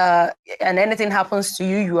that and anything happens to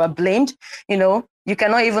you, you are blamed. You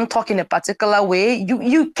cannot even talk in a particular way.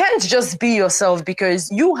 You can't just be yourself, because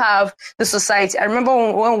you have the society. I remember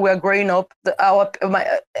when we were growing up,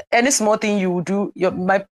 any small thing you do,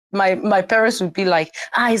 my parents would be like,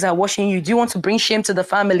 eyes are watching you. Do you want to bring shame to the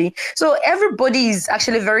family? So everybody is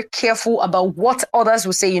actually very careful about what others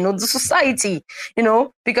will say, the society,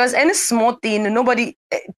 because any small thing,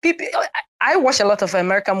 people, I watch a lot of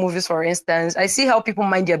American movies, for instance. I see how people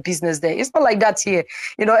mind their business there. It's not like that here.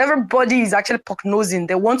 Everybody is actually poke-nosing.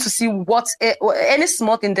 They want to see any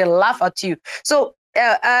small thing, they laugh at you. So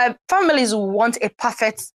families want a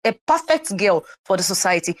perfect girl for the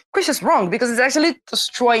society, which is wrong, because it's actually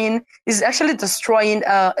destroying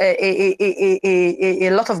a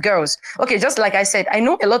lot of girls. Okay, just like I said, I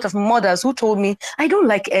know a lot of mothers who told me, I don't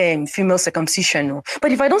like female circumcision,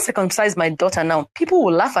 but if I don't circumcise my daughter now, people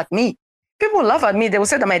will laugh at me. People laugh at me. They will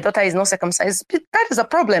say that my daughter is not circumcised. That is a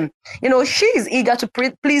problem. She is eager to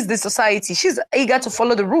please the society. She's eager to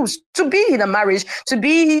follow the rules, to be in a marriage, to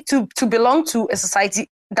belong to a society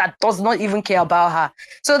that does not even care about her.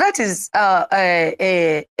 So that is,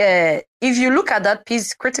 if you look at that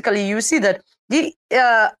piece critically, you see that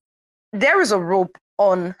there is a rope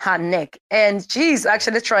on her neck, and she's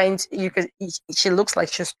actually trying to, she looks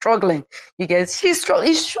like she's struggling. He's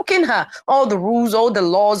shooking her. All the rules, all the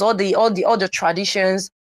laws, all the traditions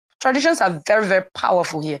are very, very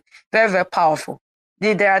powerful here. Very, very powerful.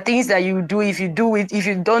 There are things that you do. If you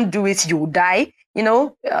don't do it, you die.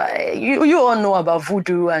 You all know about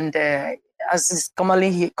voodoo and as it's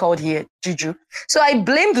commonly called here, juju. So I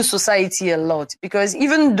blame the society a lot, because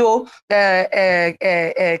even though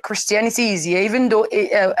Christianity is here, even though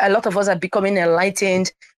a lot of us are becoming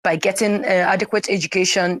enlightened by getting adequate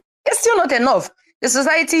education, it's still not enough. The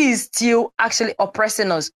society is still actually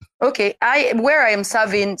oppressing us. Okay, where I am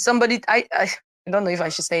serving somebody, I don't know if I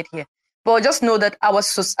should say it here, but just know that our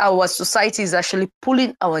society is actually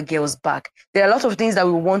pulling our girls back. There are a lot of things that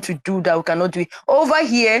we want to do that we cannot do. Over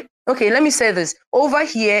here, okay, let me say this. Over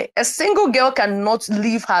here, a single girl cannot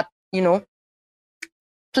leave her,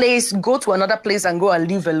 place, go to another place and go and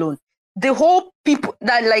live alone. The whole people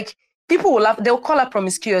will laugh, they'll call her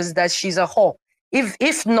promiscuous, that she's a whore.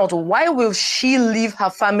 If not, why will she leave her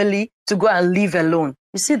family to go and live alone?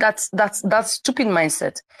 You see, that's stupid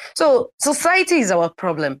mindset. So society is our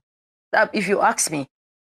problem. If you ask me,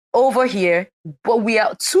 over here, but we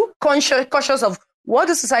are too cautious of what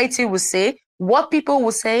the society will say, what people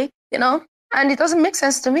will say, and it doesn't make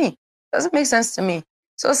sense to me. It doesn't make sense to me.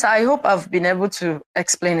 So I hope I've been able to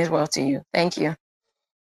explain it well to you. Thank you.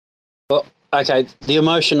 Well, okay, the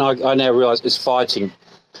emotion I now realise is fighting.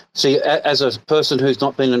 See, as a person who's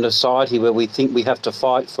not been in a society where we think we have to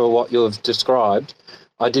fight for what you've described,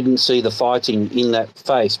 I didn't see the fighting in that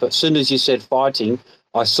face. But as soon as you said fighting,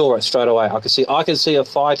 I saw it straight away. I can see her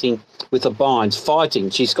fighting with the binds, fighting.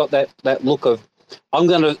 She's got that look of, I'm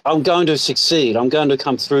going to succeed. I'm going to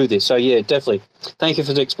come through this. So yeah, definitely. Thank you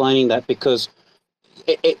for explaining that, because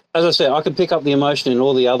as I said, I could pick up the emotion in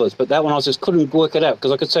all the others, but that one I just couldn't work it out,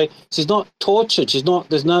 because I could say she's not tortured. She's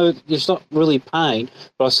not really pain,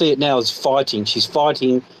 but I see it now as fighting. She's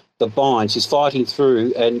fighting the bind. She's fighting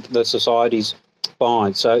through and the society's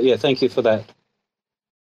bind. So yeah, thank you for that.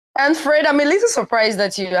 And Fred, I'm a little surprised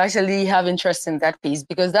that you actually have interest in that piece,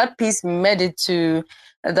 because that piece made it to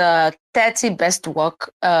the 30 best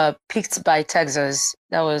work picked by Texas.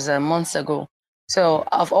 That was months ago. So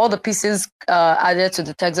of all the pieces added to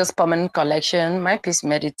the Texas Permanent Collection, my piece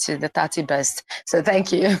made it to the 30 best. So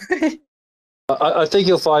thank you. I think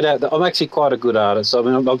you'll find out that I'm actually quite a good artist. I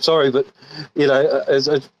mean, I'm sorry, but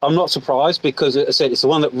I'm not surprised, because as I said, it's the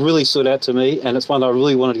one that really stood out to me, and it's one that I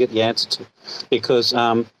really wanted to get the answer to, because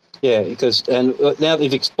now that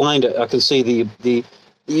you've explained it, I can see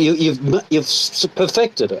you've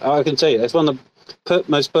perfected it. I can tell you, that's one of the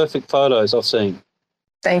most perfect photos I've seen.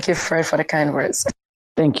 Thank you, Fred, for the kind words.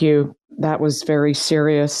 Thank you. That was very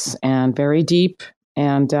serious and very deep.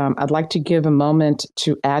 And I'd like to give a moment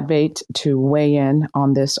to Advait to weigh in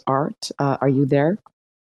on this art. Are you there?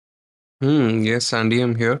 Yes, Sandy,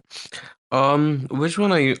 I'm here. Which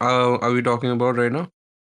one are we talking about right now?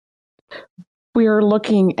 We are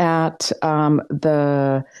looking at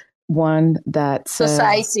the one that says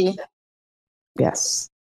Society.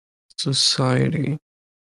 Yes. Society.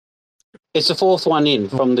 It's the fourth one in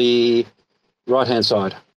from the right-hand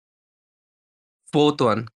side. Fourth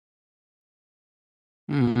one.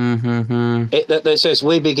 That says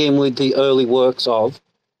we begin with the early works of,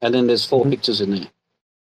 and then there's 4 pictures in there.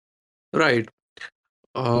 Right.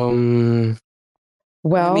 Well,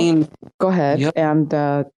 I mean, go ahead yeah. and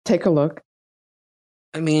take a look.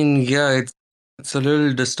 I mean, yeah, it's a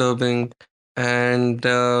little disturbing, and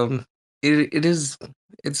it's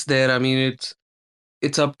there. I mean,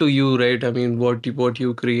 it's up to you, right? I mean, what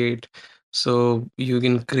you create. So you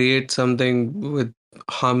can create something with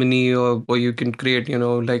harmony, or you can create,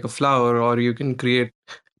 like a flower, or you can create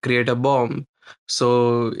a bomb.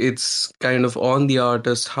 So it's kind of on the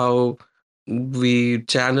artist how we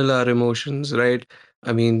channel our emotions, right?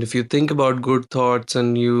 I mean, if you think about good thoughts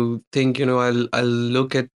and you think, I'll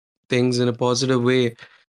look at things in a positive way.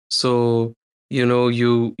 So,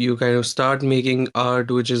 you kind of start making art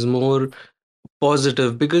which is more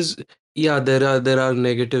positive, because yeah, there are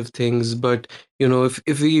negative things, but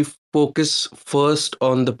if we focus first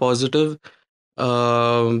on the positive,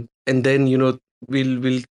 and then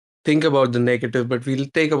we'll think about the negative, but we'll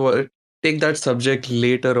take that subject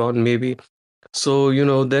later on maybe. So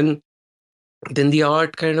then the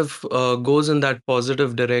art kind of goes in that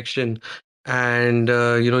positive direction, and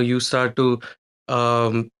you start to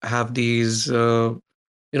have these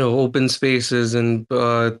open spaces and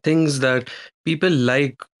things that people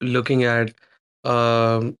like looking at,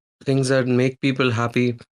 things that make people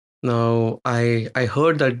happy. Now I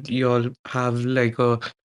heard that you all have like a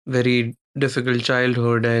very difficult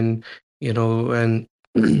childhood, and and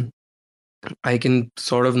I can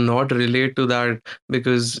sort of not relate to that,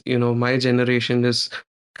 because my generation is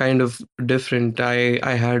kind of different.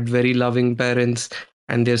 I had very loving parents,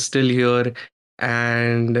 and they're still here,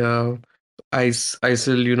 and I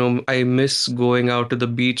still, I miss going out to the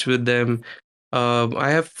beach with them. I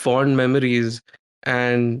have fond memories,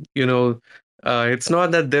 and it's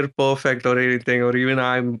not that they're perfect or anything, or even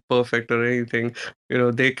I'm perfect or anything.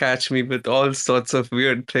 They catch me with all sorts of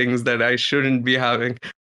weird things that I shouldn't be having,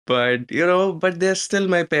 but they're still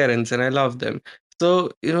my parents, and I love them.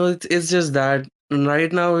 So it's just that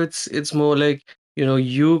right now it's more like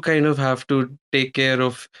you kind of have to take care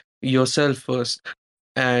of yourself first,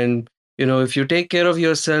 and if you take care of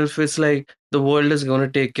yourself, it's like the world is going to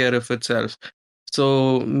take care of itself.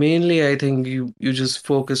 So mainly I think you just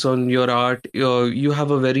focus on your art. You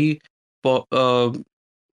have a very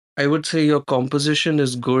I would say your composition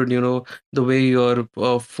is good, the way you're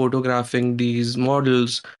photographing these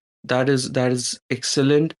models, that is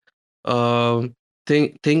excellent.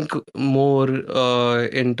 think more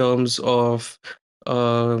in terms of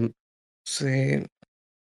say,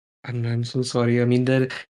 I'm so sorry. I mean,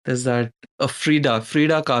 there's that Frida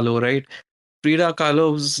Kahlo, right? Frida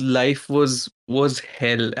Kahlo's life was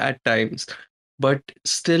hell at times, but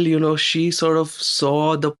still, she sort of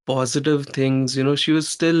saw the positive things. She was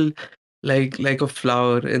still like a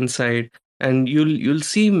flower inside, and you'll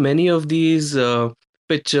see many of these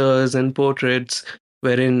pictures and portraits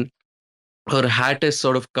wherein her hat is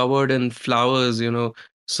sort of covered in flowers.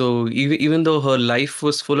 So even though her life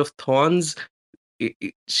was full of thorns, we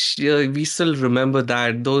still remember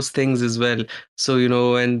those things as well. So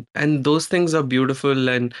and those things are beautiful,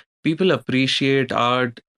 and people appreciate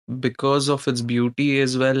art because of its beauty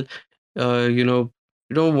as well. You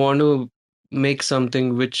don't want to make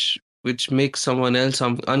something which makes someone else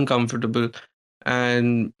uncomfortable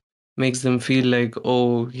and makes them feel like,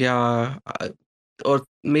 oh yeah, or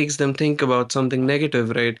makes them think about something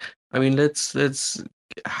negative, right? I mean, let's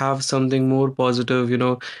have something more positive,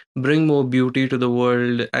 bring more beauty to the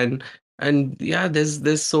world. And yeah,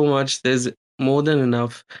 there's so much, there's more than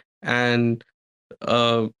enough. And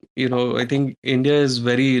uh I think India is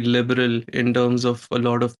very liberal in terms of a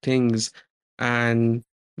lot of things, and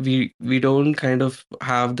we don't kind of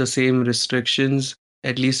have the same restrictions,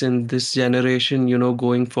 at least in this generation,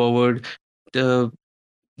 going forward. The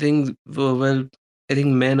things, well, I think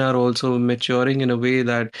men are also maturing in a way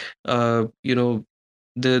that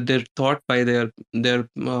they're taught by their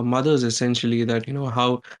mothers, essentially,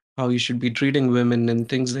 that how you should be treating women and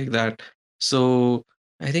things like that. So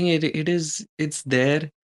I think it's there.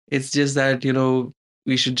 It's just that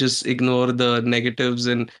we should just ignore the negatives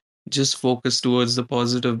and just focus towards the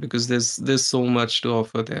positive, because there's so much to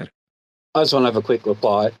offer there. I just want to have a quick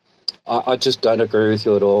reply. I just don't agree with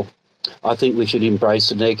you at all. I think we should embrace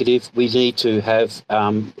the negative. We need to have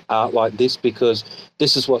art like this because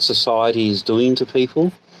this is what society is doing to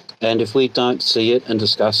people. And if we don't see it and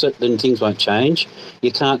discuss it, then things won't change.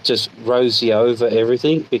 You can't just rosy over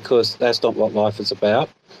everything because that's not what life is about.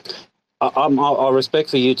 I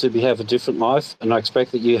respect for you to have a different life, and I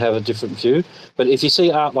expect that you have a different view. But if you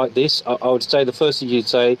see art like this, I would say the first thing you'd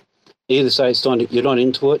say, either say it's not, you're not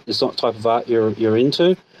into it, it's not the type of art you're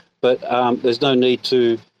into, but there's no need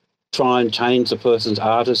to try and change the person's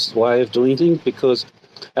artist's way of doing things because,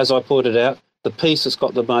 as I pointed out, the piece that's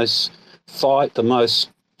got the most fight, the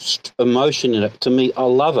most emotion in it, to me, I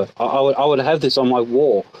love it. I would have this on my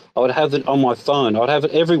wall. I would have it on my phone. I would have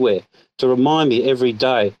it everywhere to remind me every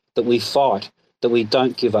day that we fight, that we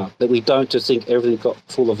don't give up, that we don't just think everything got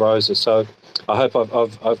full of roses. So I hope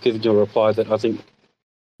I've given you a reply that I think.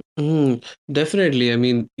 Definitely. I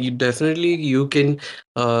mean, you can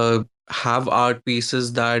uh, have art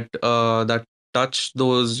pieces that touch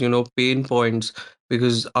those pain points,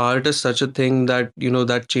 because art is such a thing that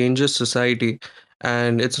that changes society.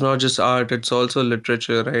 And it's not just art, it's also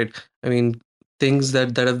literature, right? I mean, things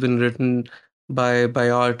that have been written by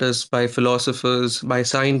artists, by philosophers, by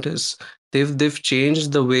scientists, they've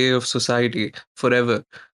changed the way of society forever,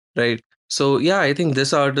 right? So yeah, I think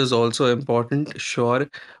this art is also important, sure,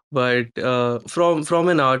 but from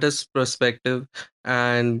an artist's perspective,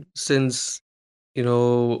 and since you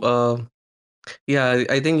know yeah,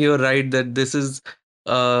 I think you're right that this is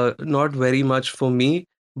not very much for me,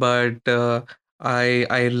 but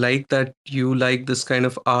I like that you like this kind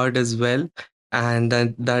of art as well, and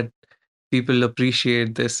that people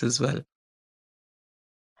appreciate this as well.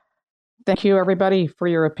 Thank you, everybody, for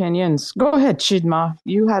your opinions. Go ahead, Chidma.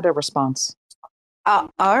 You had a response. All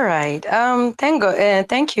right.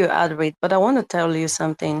 Thank you, Adrit. But I want to tell you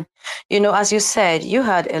something. As you said, you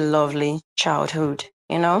had a lovely childhood.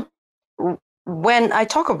 When I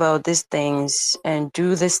talk about these things and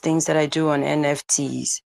do these things that I do on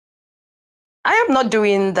NFTs, I am not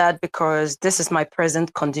doing that because this is my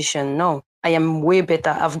present condition. No, I am way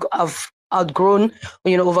better. I've outgrown,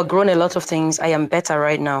 overgrown a lot of things. I am better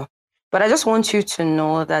right now. But I just want you to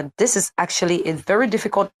know that this is actually a very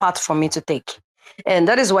difficult path for me to take. And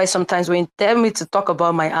that is why sometimes when you tell me to talk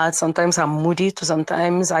about my art, sometimes I'm moody, to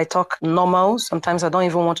sometimes I talk normal, sometimes I don't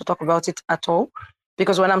even want to talk about it at all.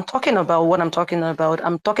 Because when I'm talking about what I'm talking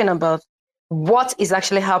about what is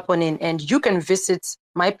actually happening, and you can visit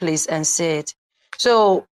my place and see it.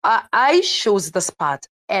 So I chose this path,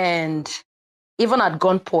 and even at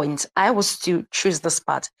gunpoint, I will still choose this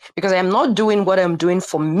path because I am not doing what I'm doing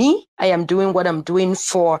for me. I am doing what I'm doing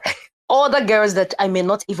for other girls that I may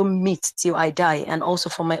not even meet till I die, and also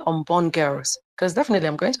for my unborn girls, because definitely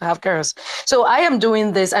I'm going to have girls. So I am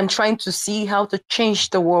doing this. I'm trying to see how to change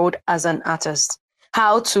the world as an artist,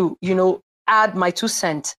 how to, add my 2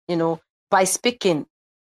 cents, by speaking,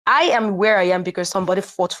 I am where I am because somebody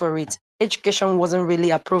fought for it. Education wasn't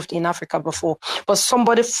really approved in Africa before, but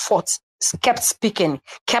somebody fought, kept speaking,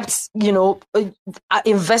 kept,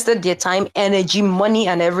 invested their time, energy, money,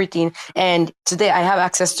 and everything. And today I have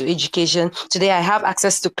access to education. Today I have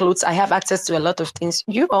access to clothes. I have access to a lot of things.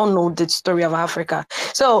 You all know the story of Africa.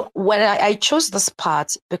 So when I chose this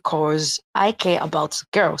path because I care about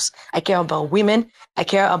girls, I care about women, I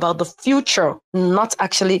care about the future, not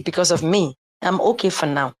actually because of me. I'm okay for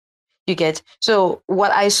now. You get? So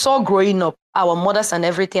what I saw growing up, our mothers and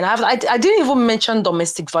everything, I didn't even mention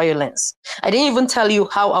domestic violence. I didn't even tell you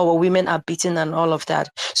how our women are beaten and all of that.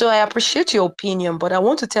 So I appreciate your opinion, but I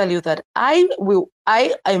want to tell you that I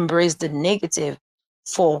embrace the negative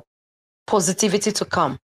for positivity to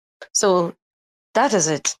come. So that is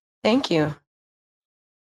it. Thank you.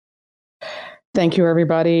 Thank you,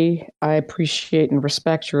 everybody. I appreciate and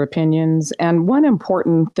respect your opinions. And one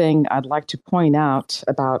important thing I'd like to point out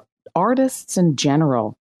about artists in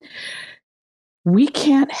general, we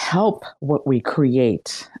can't help what we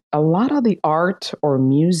create. A lot of the art or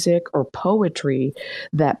music or poetry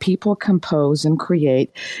that people compose and create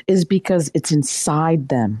is because it's inside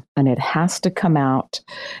them and it has to come out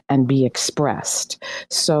and be expressed.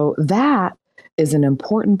 So that is an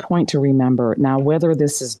important point to remember. Now, whether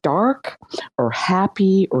this is dark or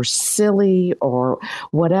happy or silly or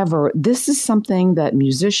whatever, this is something that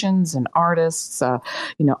musicians and artists,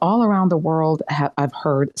 all around the world, I've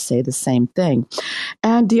heard say the same thing.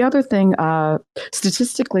 And the other thing,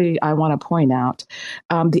 statistically, I want to point out,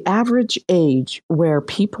 the average age where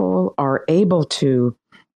people are able to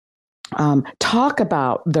talk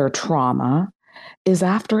about their trauma is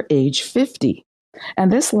after age 50.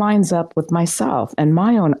 And this lines up with myself and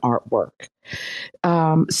my own artwork.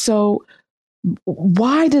 So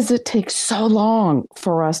why does it take so long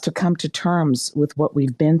for us to come to terms with what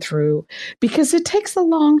we've been through? Because it takes a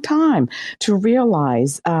long time to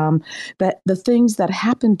realize that the things that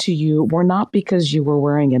happened to you were not because you were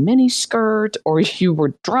wearing a mini skirt or you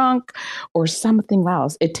were drunk or something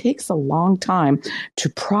else. It takes a long time to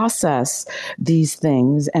process these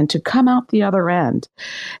things and to come out the other end.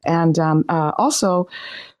 And also,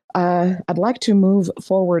 I'd like to move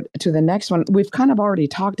forward to the next one. We've kind of already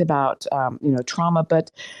talked about, trauma,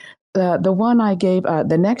 but the one I gave,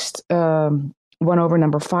 the next one over,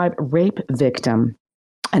 number 5, rape victim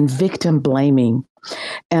and victim blaming.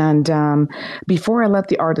 And before I let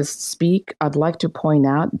the artist speak, I'd like to point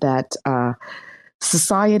out that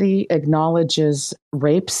society acknowledges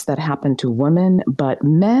rapes that happen to women, but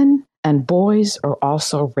men and boys are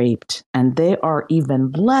also raped, and they are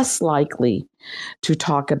even less likely to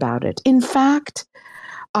talk about it. In fact,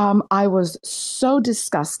 I was so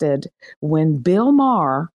disgusted when Bill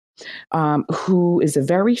Maher, who is a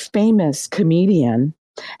very famous comedian,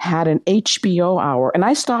 had an HBO hour, and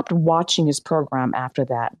I stopped watching his program after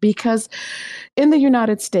that because in the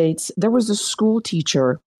United States, there was a school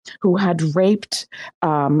teacher who had raped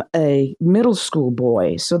a middle school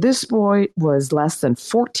boy. So this boy was less than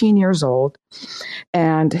 14 years old,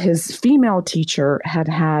 and his female teacher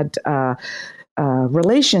had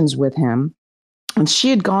relations with him. And she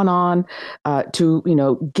had gone on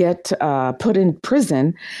to, get put in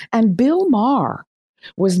prison. And Bill Maher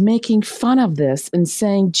was making fun of this and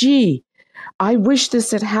saying, gee, I wish this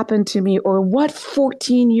had happened to me, or what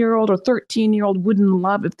 14-year-old or 13-year-old wouldn't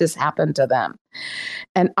love if this happened to them.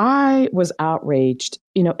 And I was outraged.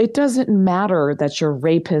 It doesn't matter that your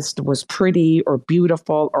rapist was pretty or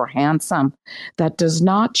beautiful or handsome. That does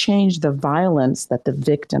not change the violence that the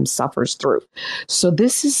victim suffers through. So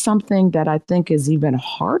this is something that I think is even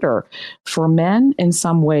harder for men in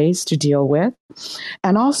some ways to deal with.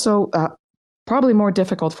 And also, probably more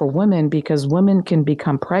difficult for women because women can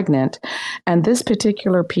become pregnant. And this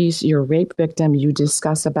particular piece, your rape victim, you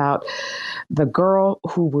discuss about the girl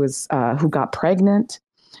who got pregnant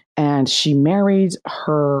and she married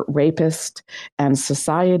her rapist, and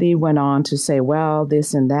society went on to say, well,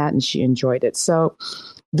 this and that, and she enjoyed it. So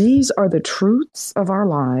these are the truths of our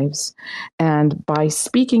lives. And by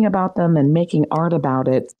speaking about them and making art about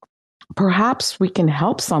it, perhaps we can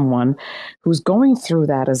help someone who's going through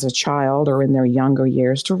that as a child or in their younger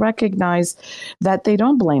years to recognize that they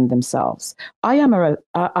don't blame themselves.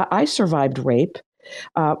 I survived rape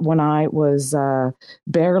when I was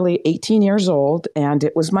barely 18 years old, and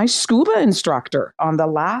it was my scuba instructor on the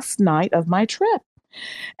last night of my trip.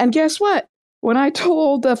 And guess what? When I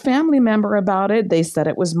told a family member about it, they said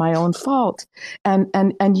it was my own fault.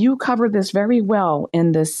 And you cover this very well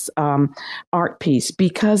in this art piece,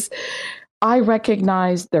 because I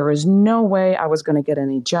recognized there is no way I was going to get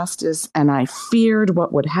any justice, and I feared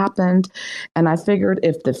what would happen. And I figured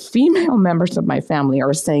if the female members of my family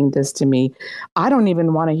are saying this to me, I don't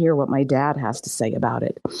even want to hear what my dad has to say about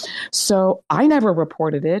it. So I never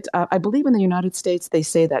reported it. I believe in the United States, they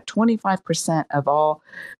say that 25% of all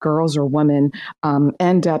girls or women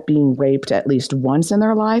end up being raped at least once in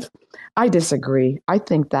their life. I disagree. I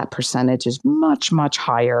think that percentage is much, much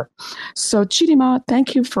higher. So, Chidimma,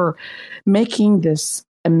 thank you for making this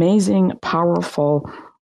amazing, powerful,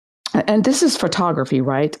 and this is photography,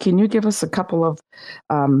 right? Can you give us a couple of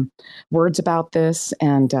words about this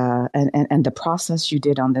and the process you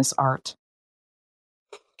did on this art?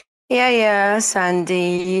 Yeah,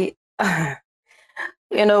 Sandy.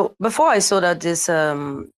 Before I saw that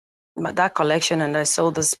collection and I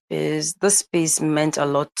saw this piece meant a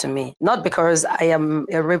lot to me. Not because I am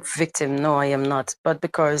a rape victim, no, I am not, but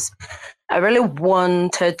because I really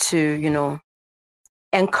wanted to,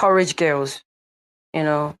 encourage girls,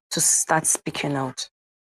 to start speaking out.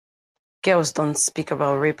 Girls don't speak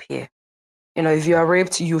about rape here. If you are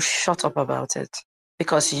raped, you shut up about it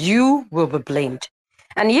because you will be blamed.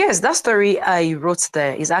 And yes, that story I wrote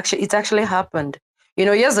there it actually happened.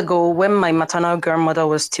 Years ago when my maternal grandmother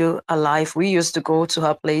was still alive, we used to go to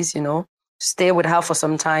her place, stay with her for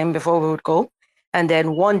some time before we would go. And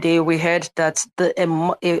then one day we heard that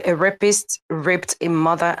a rapist raped a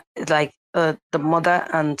mother, like the mother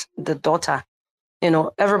and the daughter.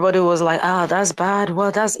 Everybody was like, that's bad.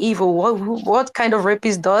 Well, that's evil. What kind of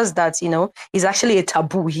rapist does that? Is actually a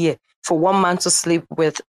taboo here for one man to sleep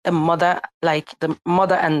with a mother, like the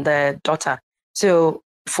mother and the daughter. So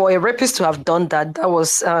for a rapist to have done that, that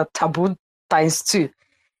was taboo times two.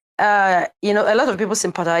 A lot of people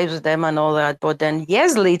sympathize with them and all that. But then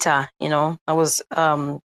years later, I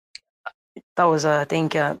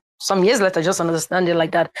think, some years later, just understanding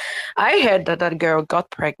like that, I heard that girl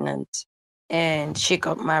got pregnant and she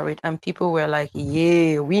got married, and people were like,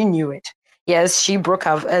 "Yeah, we knew it." Yes, she broke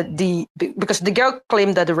her because the girl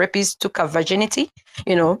claimed that the rapist took her virginity.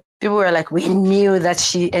 People were like, "We knew that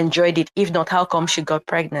she enjoyed it. If not, how come she got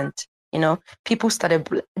pregnant?" People started.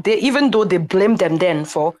 Even though they blamed them then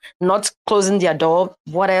for not closing their door,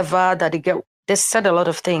 whatever that they said a lot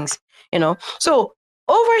of things. So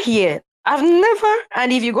over here, I've never.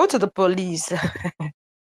 And if you go to the police,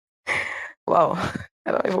 wow,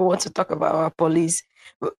 I don't even want to talk about our police,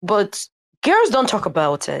 but girls don't talk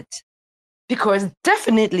about it because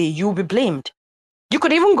definitely you'll be blamed. You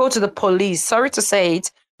could even go to the police, sorry to say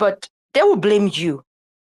it, but they will blame you.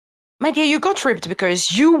 My dear, you got raped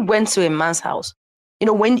because you went to a man's house.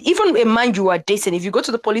 When even a man you are dating, if you go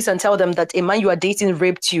to the police and tell them that a man you are dating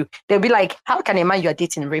raped you, they'll be like, how can a man you are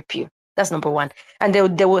dating rape you? That's number one. And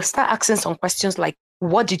they will start asking some questions like,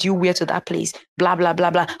 what did you wear to that place? Blah, blah, blah,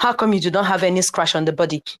 blah. How come you do not have any scratch on the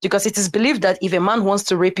body? Because it is believed that if a man wants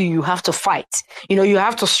to rape you, you have to fight. You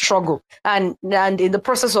have to struggle. And in the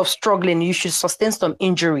process of struggling, you should sustain some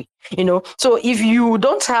injury. So if you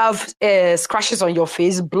don't have scratches on your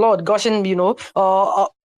face, blood gushing, nobody's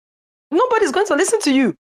going to listen to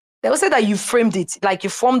you. They will say that you framed it, like you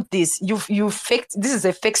formed this, you faked, this is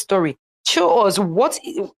a fake story. Show us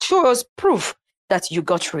proof that you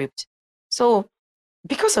got raped. So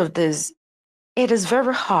because of this, it is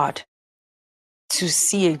very hard to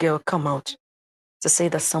see a girl come out to say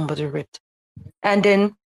that somebody raped. And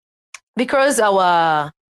then because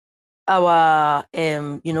our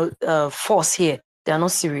force here, they are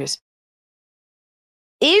not serious.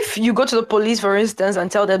 If you go to the police, for instance, and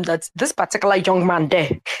tell them that this particular young man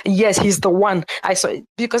there, yes, he's the one I saw,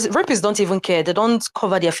 because rapists don't even care. They don't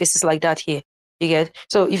cover their faces like that here. You get?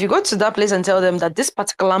 So if you go to that place and tell them that this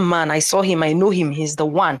particular man, I saw him, I know him, he's the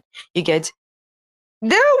one, you get?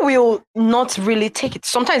 They will not really take it.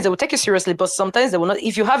 Sometimes they will take it seriously, but sometimes they will not.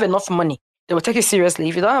 If you have enough money, they will take it seriously.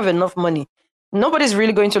 If you don't have enough money, nobody's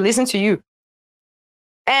really going to listen to you.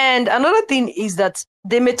 And another thing is that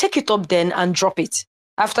they may take it up then and drop it.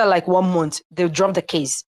 After like 1 month, they'll drop the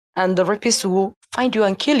case and the rapist will find you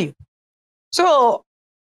and kill you. So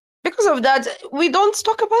because of that, we don't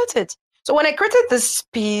talk about it. So when I created this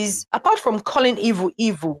piece, apart from calling evil,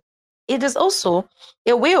 it is also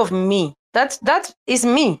a way of me. That is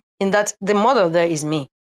me, in that the model there is me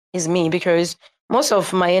because most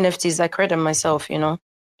of my NFTs I created myself,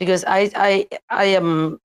 because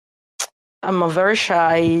I'm a very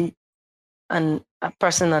shy and a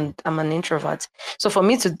person, and I'm an introvert. So for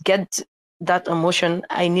me to get that emotion,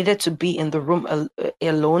 I needed to be in the room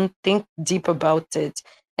alone, think deep about it,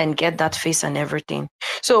 and get that face and everything.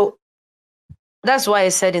 So that's why I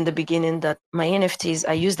said in the beginning that my NFTs,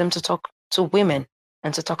 I use them to talk to women,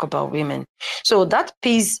 and to talk about women. So that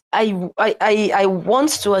piece, I want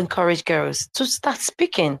to encourage girls to start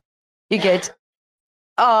speaking. You get,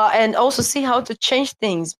 and also see how to change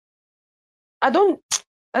things. I don't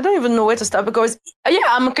even know where to start because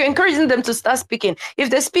I'm encouraging them to start speaking. If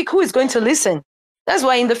they speak, who is going to listen? That's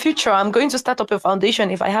why in the future I'm going to start up a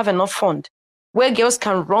foundation if I have enough fund where girls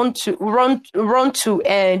can run to,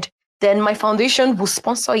 and then my foundation will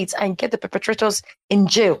sponsor it and get the perpetrators in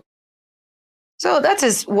jail. So that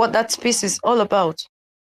is what that space is all about.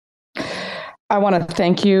 I want to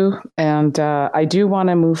thank you, and I do want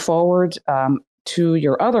to move forward to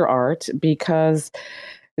your other art, because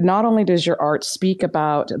not only does your art speak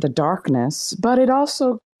about the darkness, but it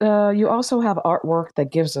also you also have artwork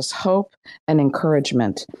that gives us hope and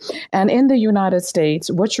encouragement. And in the United States,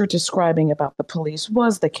 what you're describing about the police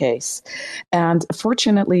was the case. And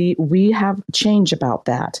fortunately, we have change about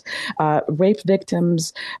that. Rape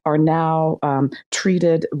victims are now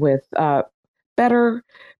treated with better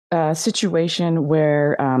situation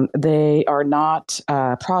where they are not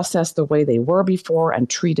processed the way they were before and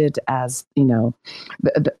treated as the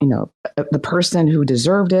person who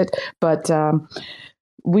deserved it. But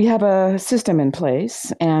we have a system in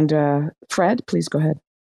place. And Fred, please go ahead.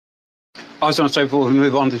 I was going to say before we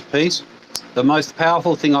move on to this piece, the most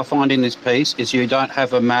powerful thing I find in this piece is you don't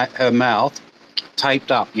have her mouth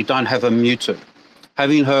taped up. You don't have her muted.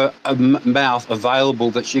 Having her mouth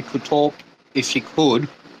available that she could talk if she could,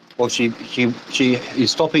 or she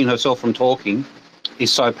is stopping herself from talking,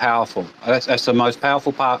 is so powerful. That's the most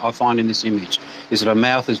powerful part I find in this image, is that her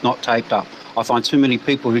mouth is not taped up. I find too many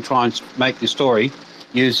people who try and make this story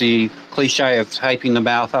use the cliche of taping the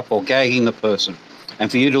mouth up or gagging the person.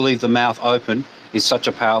 And for you to leave the mouth open is such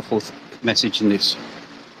a powerful message in this.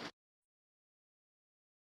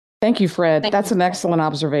 Thank you, Fred. That's an excellent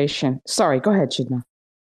observation. Sorry, go ahead, Chidma.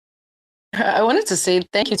 I wanted to say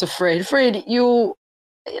thank you to Fred. Fred,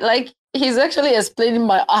 he's actually explaining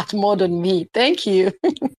my art more than me. Thank you.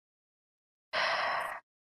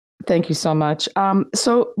 Thank you so much.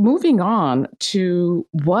 So moving on to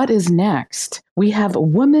what is next, we have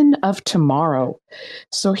Women of Tomorrow.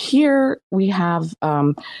 So here we have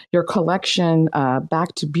your collection,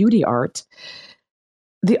 Back to Beauty Art.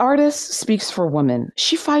 The artist speaks for women.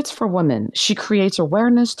 She fights for women. She creates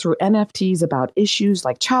awareness through NFTs about issues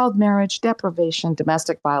like child marriage, deprivation,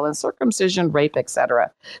 domestic violence, circumcision, rape,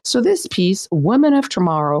 etc. So this piece, Women of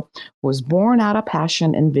Tomorrow, was born out of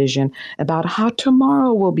passion and vision about how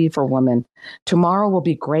tomorrow will be for women. Tomorrow will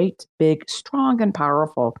be great, big, strong, and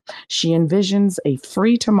powerful. She envisions a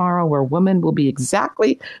free tomorrow where women will be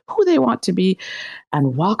exactly who they want to be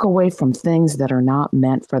and walk away from things that are not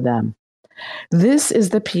meant for them. This is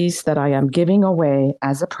the piece that I am giving away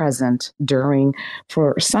as a present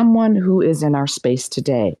for someone who is in our space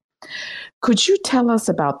today. Could you tell us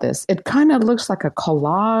about this? It kind of looks like a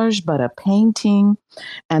collage, but a painting,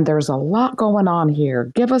 and there's a lot going on here.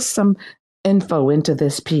 Give us some info into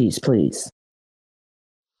this piece, please.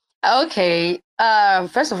 Okay.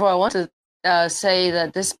 First of all, I want to say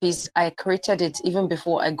that this piece, I created it even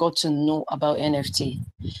before I got to know about NFT.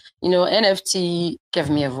 NFT gave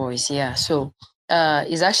me a voice. Yeah. So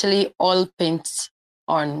it's actually all paint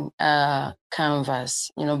on canvas,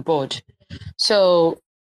 board. So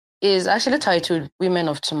it's actually titled Women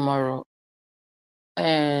of Tomorrow.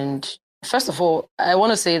 And first of all, I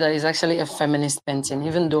want to say that it's actually a feminist painting,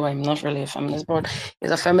 even though I'm not really a feminist, but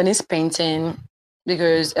it's a feminist painting.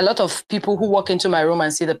 Because a lot of people who walk into my room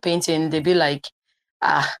and see the painting, they be like,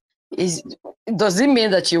 does it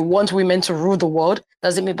mean that you want women to rule the world?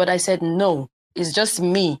 Does it mean? But I said, no, it's just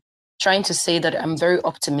me trying to say that I'm very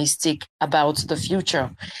optimistic about the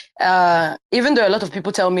future. Even though a lot of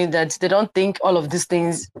people tell me that they don't think all of these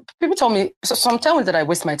things, people tell me, some tell me that I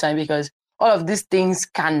waste my time because all of these things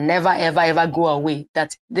can never, ever, ever go away,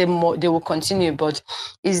 that they will continue, but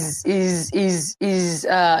is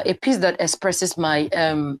a piece that expresses my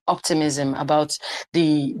optimism about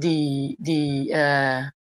the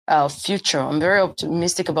future. I'm very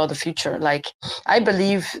optimistic about the future. Like, I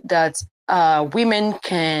believe that women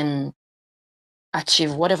can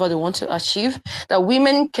achieve whatever they want to achieve, that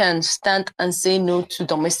women can stand and say no to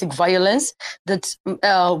domestic violence, that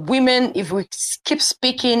women, if we keep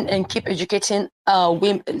speaking and keep educating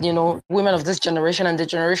women of this generation and the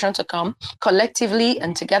generation to come, collectively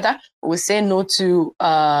and together, we say no to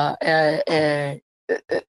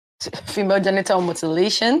female genital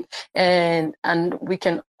mutilation, and we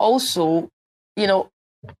can also,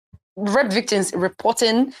 rape victims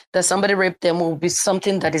reporting that somebody raped them will be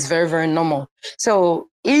something that is very, very normal. So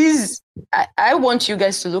I want you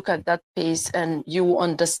guys to look at that piece and you will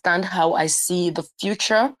understand how I see the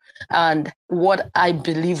future and what I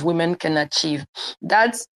believe women can achieve.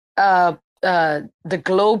 That's the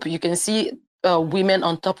globe. You can see women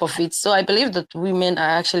on top of it. So I believe that women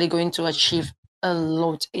are actually going to achieve a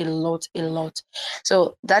lot, a lot, a lot.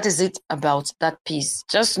 So that is it about that piece.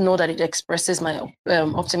 Just know that it expresses my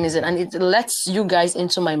optimism, and it lets you guys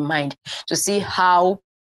into my mind to see how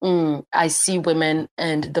I see women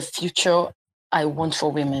and the future I want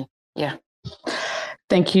for women. Yeah.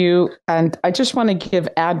 Thank you. And I just want to give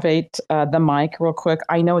Advait the mic real quick.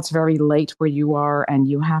 I know it's very late where you are and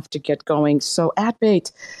you have to get going. So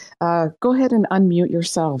Advait, go ahead and unmute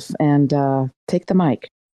yourself and take the mic.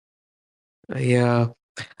 Yeah.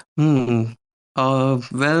 Hmm.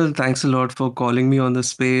 Well, thanks a lot for calling me on the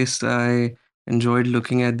space. I enjoyed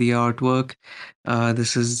looking at the artwork.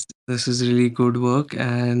 This is really good work,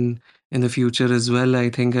 and in the future as well, I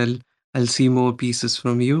think I'll see more pieces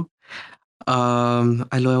from you.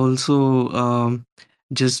 I'll also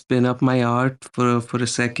just pin up my art for a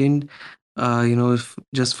second,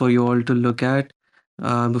 just for you all to look at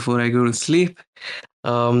before I go to sleep.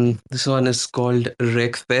 This one is called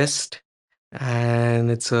Wreckfest,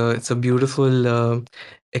 and it's a beautiful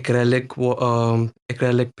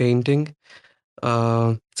acrylic painting.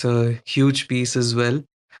 It's a huge piece as well.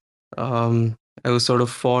 I was sort of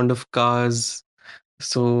fond of cars,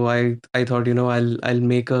 so I thought, I'll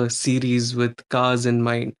make a series with cars in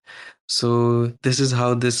mind. So this is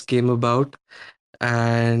how this came about,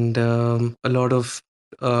 and a lot of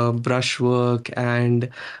brushwork and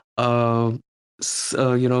uh,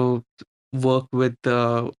 work with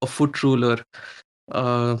a foot ruler.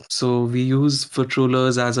 So we use foot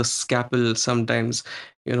rulers as a scalpel sometimes,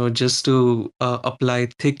 just to apply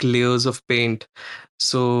thick layers of paint.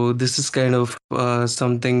 So this is kind of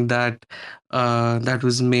something that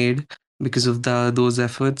was made because of those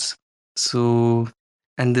efforts. So,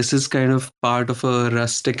 and this is kind of part of a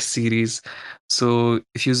rustic series. So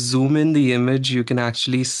if you zoom in the image, you can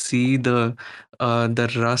actually see the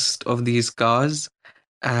rust of these cars,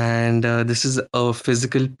 and this is a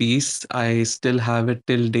physical piece. I still have it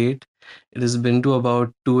till date. It has been to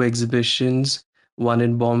about two exhibitions, one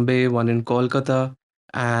in Bombay, one in Kolkata,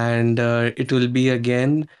 and it will be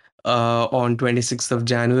again on 26th of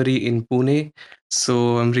January in Pune.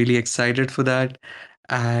 So I'm really excited for that.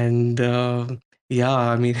 And yeah,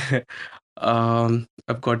 I mean,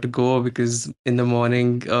 I've got to go because in the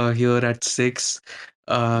morning here at 6,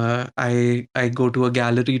 I go to a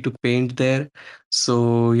gallery to paint there.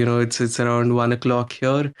 So it's around 1 o'clock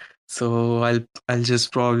here. So I'll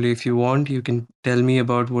just probably, if you want, you can tell me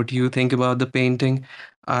about what you think about the painting.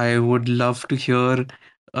 I would love to hear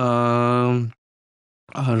um,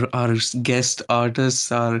 our guest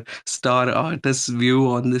artists, our star artists' view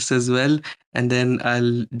on this as well, and then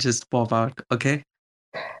I'll just pop out. Okay.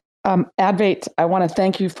 Advait, I want to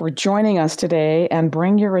thank you for joining us today and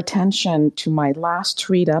bring your attention to my last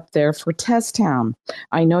tweet up there for TezTown.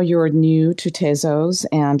 I know you're new to Tezos,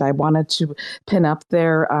 and I wanted to pin up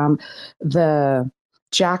there the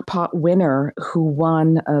jackpot winner who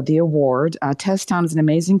won the award. TezTown is an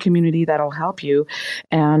amazing community that'll help you.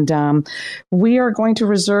 And we are going to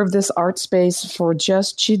reserve this art space for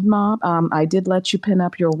just Chidma. I did let you pin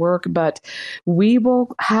up your work, but we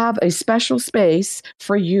will have a special space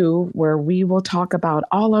for you where we will talk about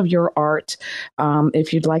all of your art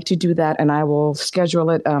if you'd like to do that. And I will schedule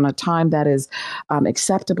it on a time that is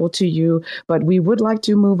acceptable to you. But we would like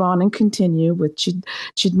to move on and continue with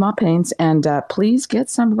Chidimmapaints. And please get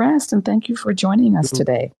some rest. And thank you for joining us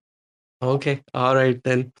today. Okay. All right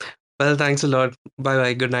then. Well, thanks a lot. Bye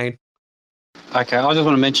bye. Good night. Okay, I just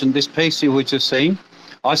want to mention this piece here we just seen.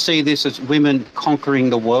 I see this as women conquering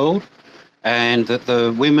the world, and that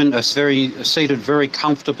the women are seated very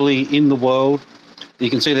comfortably in the world. You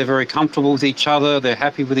can see they're very comfortable with each other. They're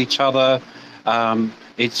happy with each other.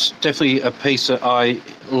 It's definitely a piece that I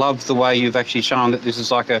love the way you've actually shown that this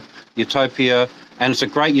is like a utopia, and it's a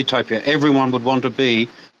great utopia. Everyone would want to be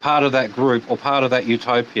part of that group or part of that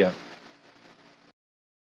utopia.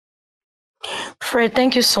 Fred,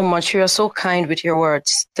 thank you so much. You are so kind with your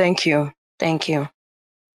words. Thank you. Thank you.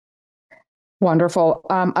 Wonderful.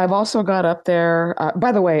 I've also got up there,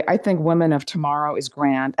 by the way, I think Women of Tomorrow is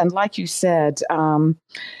grand. And like you said,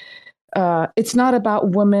 it's not about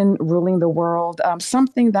women ruling the world.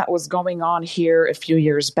 Something that was going on here a few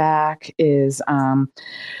years back is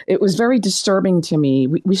it was very disturbing to me.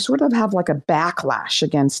 We sort of have like a backlash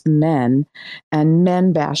against men and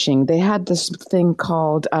men bashing. They had this thing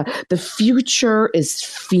called the future is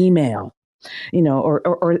female,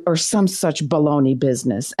 or some such baloney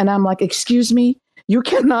business. And I'm like, excuse me, You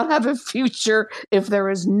cannot have a future if there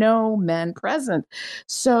is no men present.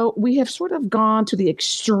 So we have sort of gone to the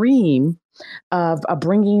extreme of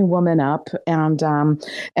bringing women up and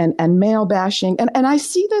male bashing, and I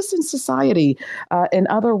see this in society in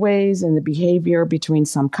other ways in the behavior between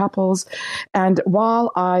some couples. And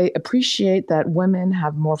while I appreciate that women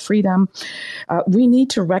have more freedom, we need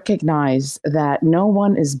to recognize that no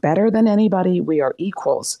one is better than anybody. We are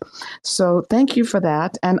equals. So thank you for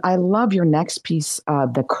that, and I love your next piece,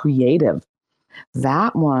 the creative.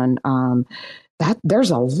 That one. That there's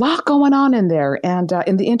a lot going on in there, and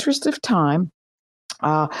in the interest of time,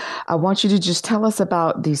 I want you to just tell us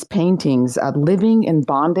about these paintings, Living in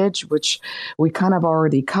Bondage, which we kind of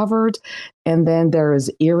already covered. And then there is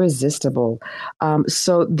Irresistible.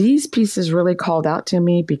 So these pieces really called out to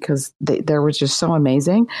me because they were just so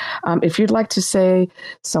amazing. If you'd like to say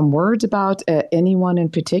some words about anyone in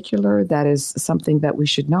particular, that is something that we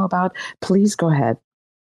should know about, please go ahead.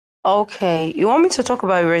 Okay. You want me to talk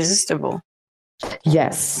about Irresistible?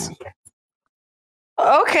 Yes.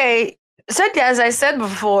 Okay. So as I said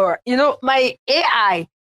before, my AI,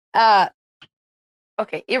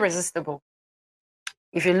 okay, Irresistible.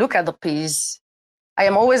 If you look at the piece, I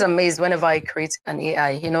am always amazed whenever I create an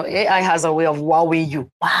AI. AI has a way of wowing you.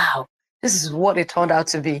 Wow, this is what it turned out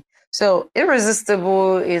to be. So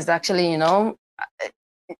Irresistible is actually,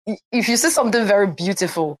 if you see something very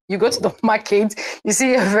beautiful, you go to the market, you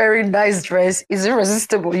see a very nice dress, it's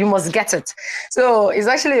irresistible. You must get it. So it's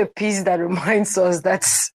actually a piece that reminds us that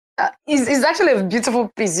it's actually a beautiful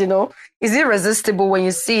piece, It's irresistible. When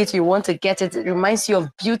you see it, you want to get it. It reminds you of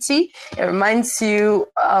beauty. It reminds you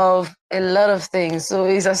of a lot of things. So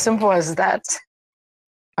it's as simple as that.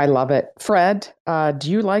 I love it. Fred, do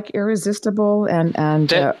you like Irresistible and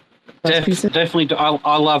definitely.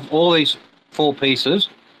 I love all these 4 pieces.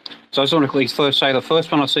 So I just want to first say the first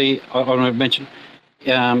one I want to mention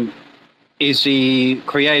is the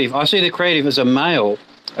creative. I see the creative as a male,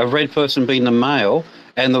 a red person being the male,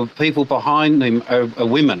 and the people behind them are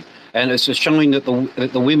women. And it's showing that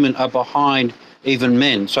the women are behind even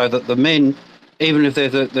men, so that the men, even if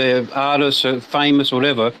they're artists or famous or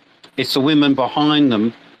whatever, it's the women behind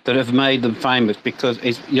them that have made them famous, because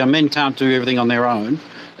men can't do everything on their own,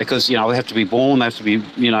 because they have to be born, they have to be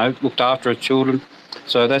looked after as children.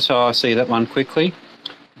 So that's how I see that one quickly.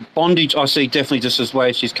 Bondage, I see definitely just as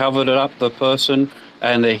way she's covered it up, the person,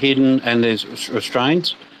 and they're hidden and there's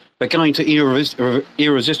restraints. But going to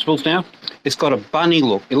Irresistibles now, it's got a bunny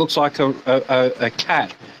look. It looks like a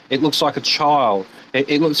cat. It looks like a child.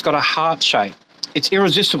 It's got a heart shape. It's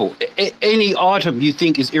irresistible. Any item you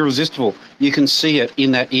think is irresistible, you can see it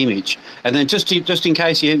in that image. And then just in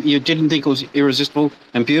case you didn't think it was irresistible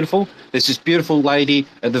and beautiful, there's this beautiful lady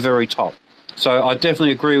at the very top. So I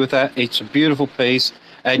definitely agree with that. It's a beautiful piece,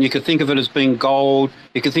 and you could think of it as being gold.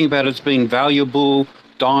 You could think about it as being valuable,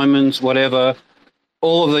 diamonds, whatever.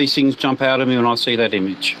 All of these things jump out at me when I see that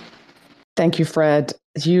image. Thank you, Fred.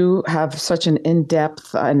 You have such an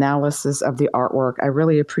in-depth analysis of the artwork. I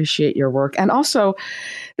really appreciate your work. And also,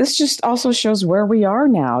 this just also shows where we are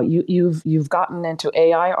now. You've gotten into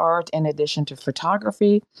AI art in addition to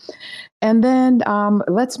photography. And then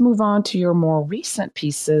let's move on to your more recent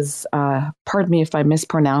pieces. Pardon me if I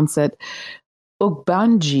mispronounce it.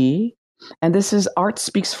 Ugbanji, and this is Art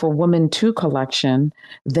Speaks for Women 2 collection.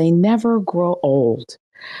 They Never Grow Old.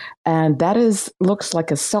 And that looks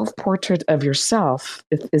like a self-portrait of yourself.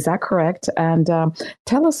 Is that correct? And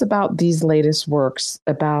tell us about these latest works,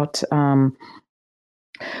 about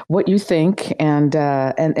what you think, and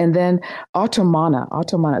then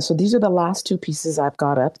Automana. So these are the last 2 pieces I've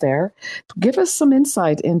got up there. Give us some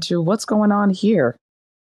insight into what's going on here.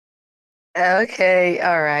 Okay,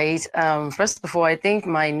 all right. First of all, I think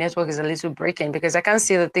my network is a little breaking because I can't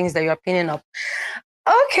see the things that you're pinning up.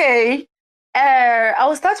 Okay. I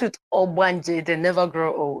will start with Obanje, They Never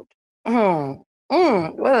Grow Old.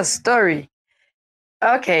 What a story.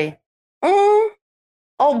 Okay.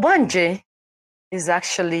 Obanje is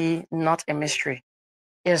actually not a mystery.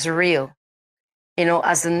 It's real.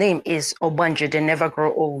 As the name is Obanje, They Never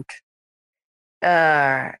Grow Old.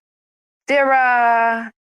 There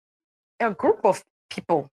are a group of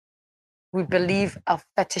people we believe are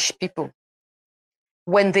fetish people.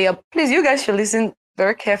 When they are, please, you guys should listen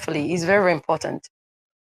very carefully. It's very, very important.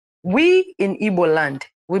 We in Igbo land,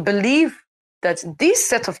 we believe that this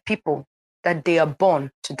set of people, that they are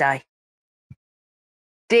born to die.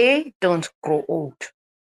 They don't grow old.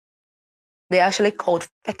 They're actually called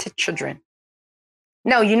fetish children.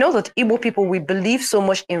 Now, you know that Igbo people, we believe so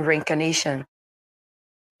much in reincarnation.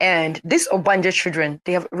 And these Obanje children,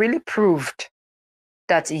 they have really proved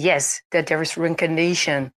that yes, that there is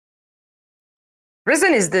reincarnation.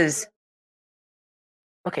 Reason is this.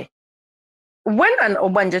 Okay. When an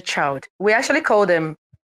Obanja child, we actually call them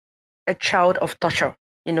a child of torture.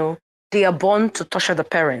 They are born to torture the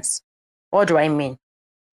parents. What do I mean?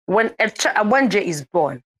 When a Obanja is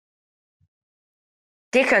born,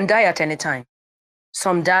 they can die at any time.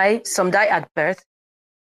 Some die at birth,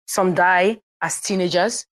 some die as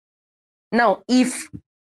teenagers. Now, if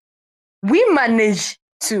we manage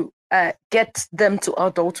to get them to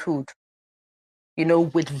adulthood,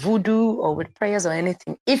 with voodoo or with prayers or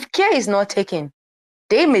anything, if care is not taken,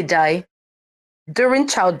 they may die during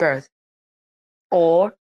childbirth,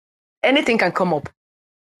 or anything can come up,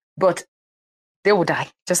 but they will die.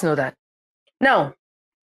 Just know that. Now,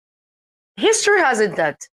 history has it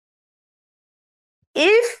that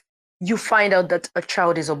if you find out that a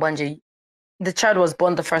child is Obanje, the child was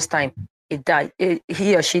born the first time, it died.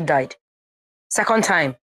 He or she died. Second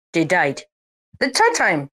time, they died. The third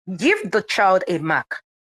time, give the child a mark.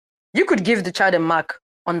 You could give the child a mark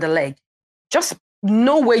on the leg. Just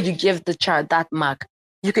know where you give the child that mark.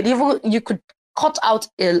 You could cut out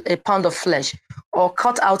a pound of flesh or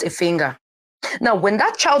cut out a finger. Now, when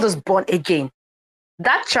that child is born again,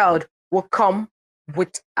 that child will come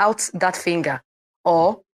without that finger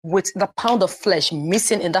or with the pound of flesh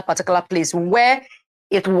missing in that particular place where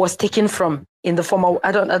it was taken from in the form of,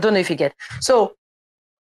 I don't know if you get. So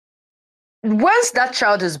once that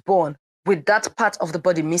child is born with that part of the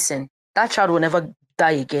body missing, that child will never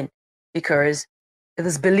die again, because it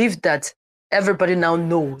is believed that everybody now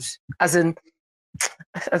knows, as in,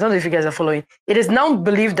 I don't know if you guys are following. It is now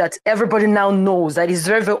believed that everybody now knows that it's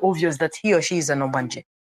very, very obvious that he or she is an Obanje.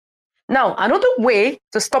 Now, another way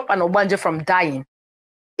to stop an Obanje from dying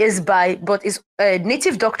is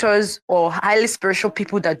native doctors or highly spiritual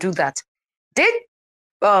people that do that. They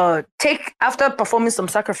take, after performing some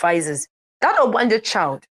sacrifices, that Obanje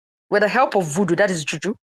child, with the help of voodoo, that is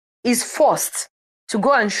juju, is forced to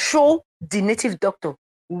go and show the native doctor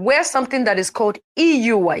where something that is called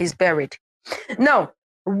Iyuwa is buried. Now,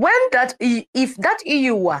 if that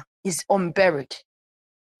Iyuwa is unburied,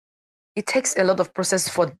 it takes a lot of process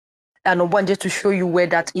for an Obanje to show you where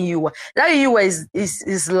that Iyuwa. That Iyuwa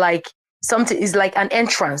is like something, is like an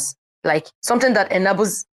entrance, like something that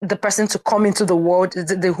enables the person to come into the world,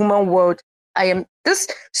 the human world. This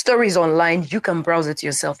story is online. You can browse it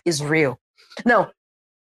yourself. It's real. Now,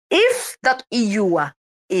 if that Iyuwa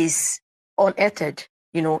is unearthed,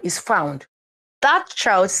 is found, that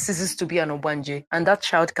child ceases to be an Obanje and that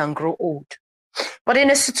child can grow old. But in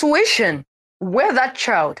a situation where that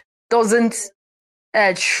child doesn't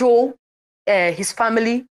show his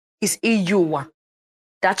family his Iyuwa,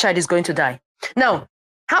 that child is going to die. Now,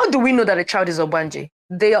 how do we know that a child is Obanje?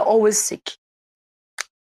 They are always sick.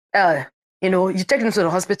 You take them to the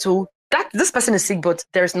hospital. This person is sick, but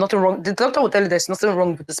there's nothing wrong. The doctor will tell you there's nothing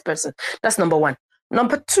wrong with this person. That's number one.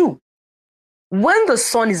 Number two, when the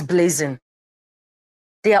sun is blazing,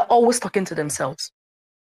 they are always talking to themselves.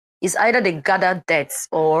 It's either they gather debts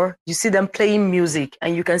or you see them playing music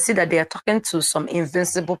and you can see that they are talking to some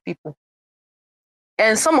invincible people.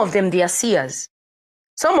 And some of them, they are seers.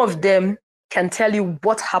 Some of them can tell you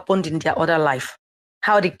what happened in their other life,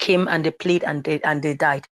 how they came and they played and they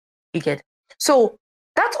died. You get? So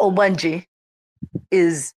that Obanje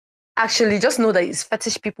is actually, just know that it's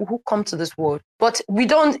fetish people who come to this world. But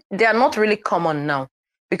they are not really common now,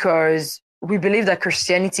 because we believe that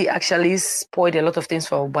Christianity actually spoiled a lot of things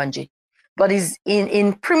for Obanje. But it's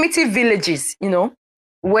in primitive villages,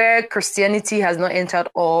 where Christianity has not entered,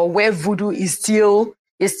 or where voodoo is still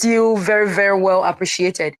very, very well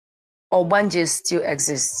appreciated, Obanje still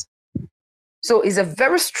exists. So it's a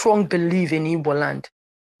very strong belief in Igbo land.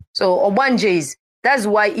 So Obanje that's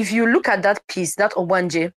why if you look at that piece, that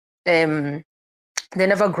Obanje, they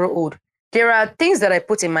never grow old. There are things that I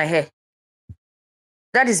put in my hair.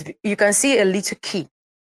 That is, you can see a little key.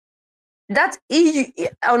 That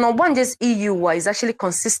Obanje's Iyuwa is actually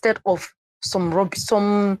consisted of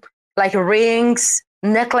some like rings,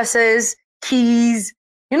 necklaces, keys,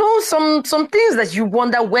 some things that you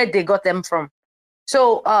wonder where they got them from.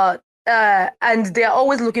 So, and they're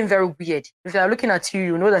always looking very weird. If they're looking at you,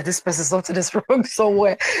 you know that this person something is wrong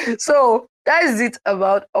somewhere. So that is it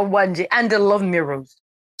about Obanje. And they love mirrors.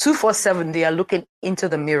 247, they are looking into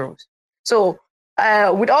the mirrors. So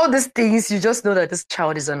with all these things, you just know that this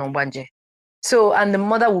child is an Obanje. So, and the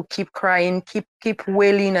mother will keep crying, keep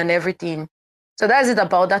wailing and everything. So that's it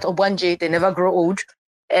about that Obanje. They never grow old.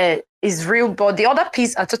 Is real. But the other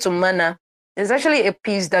piece, Atutumana, is actually a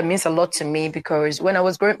piece that means a lot to me, because when I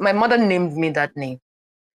was growing, my mother named me that name.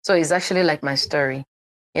 So it's actually like my story,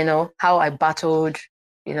 how I battled,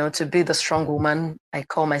 to be the strong woman I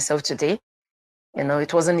call myself today.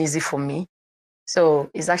 It wasn't easy for me. So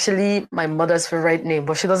it's actually my mother's favorite name,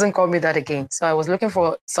 but she doesn't call me that again. So I was looking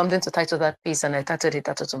for something to title that piece, and I titled it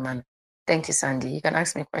Tattoo to Man. Thank you, Sandy. You can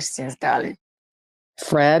ask me questions, darling.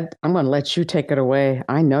 Fred, I'm going to let you take it away.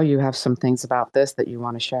 I know you have some things about this that you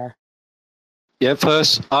want to share. Yeah,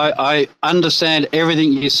 first, I understand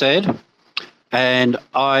everything you said, and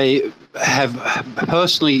I have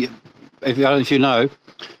personally, if you know,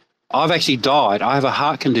 I've actually died. I have a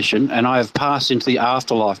heart condition, and I have passed into the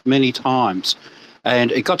afterlife many times.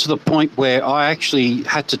 And it got to the point where I actually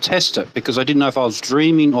had to test it because I didn't know if I was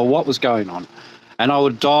dreaming or what was going on. And I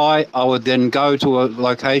would die. I would then go to a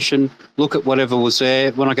location, look at whatever was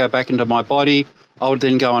there. When I go back into my body, I would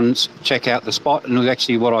then go and check out the spot, and it was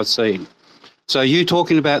actually what I'd seen. So you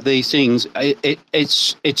talking about these things,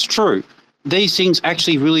 it's true. These things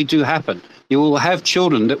actually really do happen. You will have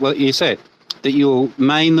children that, well, you said, that you'll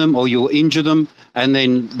maim them or you'll injure them, and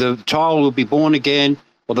then the child will be born again,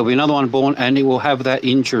 or there'll be another one born, and it will have that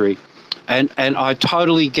injury. And I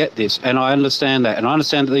totally get this, and I understand that. And I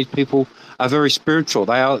understand that these people are very spiritual.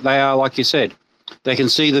 They are like you said. They can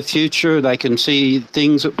see the future. They can see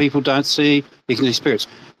things that people don't see. You can see spirits.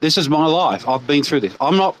 This is my life. I've been through this.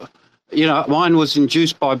 I'm not... mine was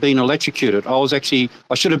induced by being electrocuted.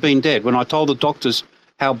 I should have been dead. When I told the doctors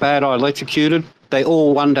how bad I electrocuted, they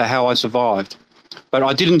all wonder how I survived. But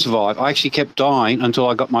I didn't survive. I actually kept dying until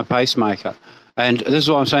I got my pacemaker. And this is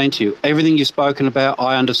what I'm saying to you. Everything you've spoken about,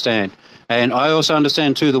 I understand. And I also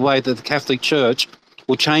understand, too, the way that the Catholic Church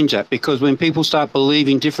will change that, because when people start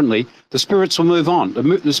believing differently, the spirits will move on.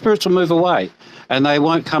 The spirits will move away, and they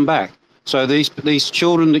won't come back. So these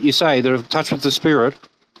children that you say that are in touch with the spirit,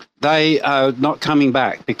 they are not coming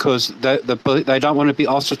back because they don't want to be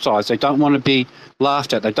ostracized. They don't want to be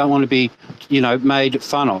laughed at. They don't want to be, made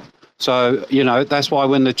fun of. So, that's why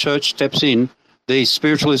when the church steps in, the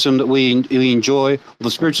spiritualism that we enjoy,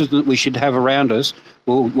 the spiritualism that we should have around us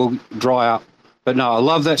will dry up. But no, I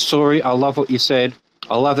love that story. I love what you said.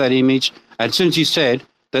 I love that image. And since you said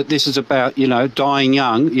that this is about, dying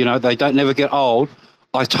young, they don't never get old,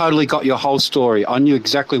 I totally got your whole story. I knew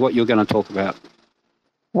exactly what you were going to talk about.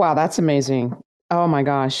 Wow, that's amazing. Oh my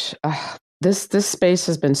gosh. This space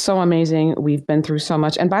has been so amazing. We've been through so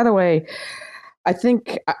much. And by the way, I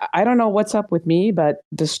think I don't know what's up with me, but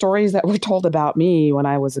the stories that were told about me when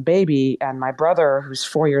I was a baby, and my brother, who's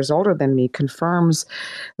 4 years older than me, confirms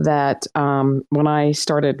that when I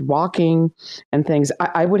started walking and things,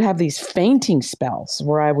 I would have these fainting spells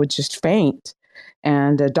where I would just faint.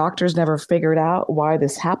 And doctors never figured out why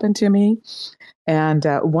this happened to me. And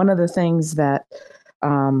one of the things that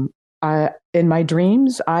in my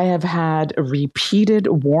dreams, I have had repeated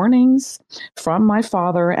warnings from my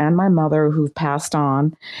father and my mother who've passed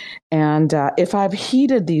on. And if I've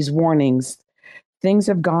heeded these warnings, things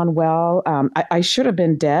have gone well. I should have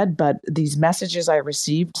been dead, but these messages I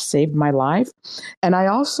received saved my life. And I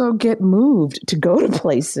also get moved to go to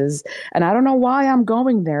places. And I don't know why I'm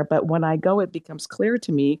going there, but when I go, it becomes clear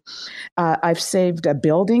to me. I've saved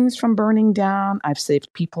buildings from burning down. I've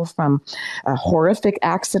saved people from horrific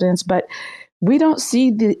accidents. But we don't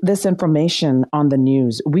see this information on the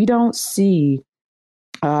news. We don't see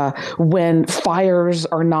when fires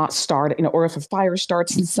are not started, or if a fire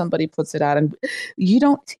starts and somebody puts it out, and you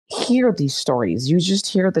don't hear these stories. You just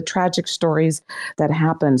hear the tragic stories that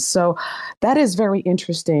happen. So that is very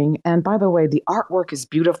interesting. And by the way, the artwork is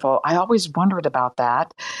beautiful. I always wondered about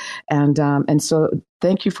that. And so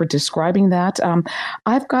thank you for describing that.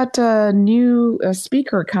 I've got a new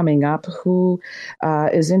speaker coming up who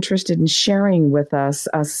is interested in sharing with us.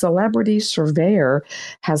 A celebrity surveyor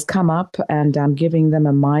has come up, and I'm giving them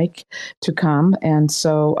a mic to come. And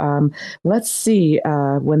so let's see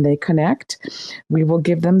when they connect, we will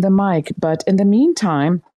give them the mic. But in the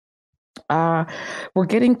meantime, we're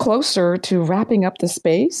getting closer to wrapping up the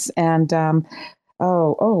space. And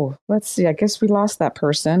let's see. I guess we lost that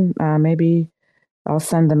person. Maybe I'll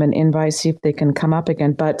send them an invite, see if they can come up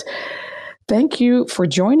again. But thank you for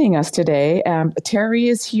joining us today. Terry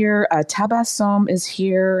is here. Tabassom is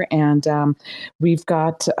here. And we've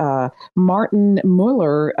got Martin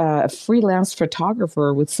Mueller, a freelance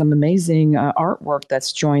photographer with some amazing artwork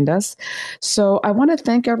that's joined us. So I want to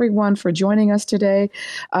thank everyone for joining us today.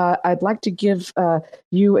 I'd like to give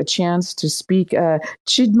you a chance to speak.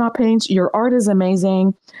 Chidimmapaints, your art is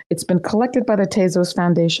amazing. It's been collected by the Tezos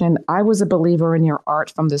Foundation. I was a believer in your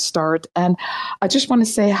art from the start. And I just want to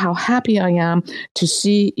say how happy I am to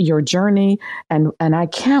see your journey. And I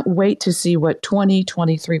can't wait to see what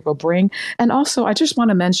 2023 will bring. And also, I just want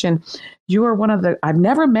to mention, you are one of I've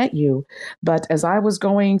never met you, but as I was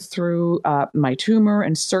going through my tumor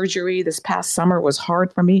and surgery this past summer was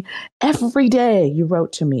hard for me. Every day you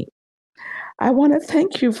wrote to me. I want to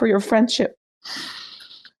thank you for your friendship.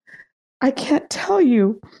 I can't tell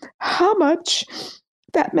you how much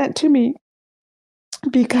that meant to me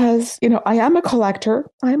because, I am a collector,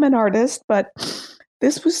 I'm an artist, but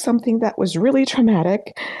this was something that was really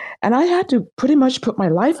traumatic and I had to pretty much put my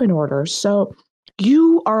life in order. So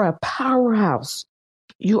you are a powerhouse.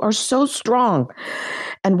 You are so strong.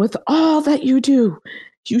 And with all that you do,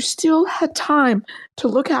 you still had time to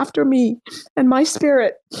look after me and my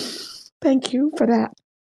spirit. Thank you for that.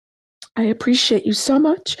 I appreciate you so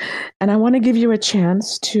much. And I want to give you a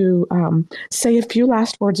chance to say a few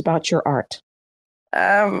last words about your art.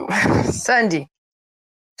 Sandy,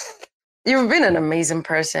 you've been an amazing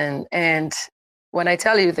person. And when I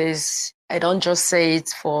tell you this, I don't just say it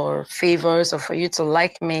for favors or for you to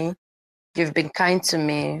like me. You've been kind to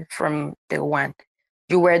me from day one.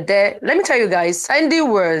 You were there. Let me tell you guys, Sandy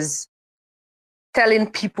was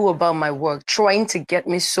telling people about my work, trying to get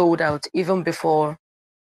me sold out even before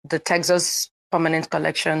the Texas Permanent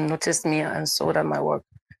Collection noticed me and sold out my work.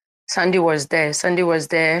 Sandy was there. Sandy was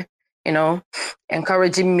there,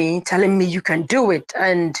 encouraging me, telling me you can do it.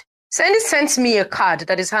 And Sandy sent me a card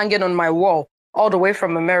that is hanging on my wall all the way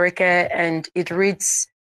from America. And it reads,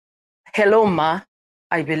 "Hello, Ma,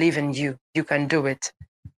 I believe in you. You can do it."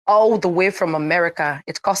 All the way from America.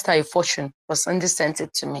 It cost her a fortune, but Sandy sent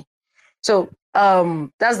it to me. So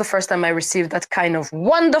that's the first time I received that kind of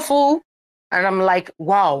wonderful. And I'm like,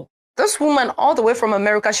 wow, this woman all the way from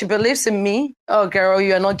America, she believes in me. Oh, girl,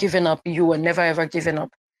 you are not giving up. You were never, ever giving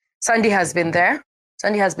up. Sandy has been there.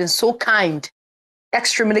 Sandy has been so kind,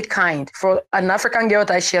 extremely kind for an African girl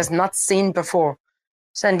that she has not seen before.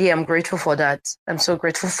 Sandy, I'm grateful for that. I'm so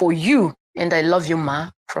grateful for you. And I love you,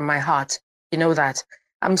 Ma, from my heart. You know that.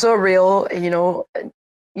 I'm so real,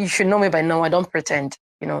 you should know me by now. I don't pretend,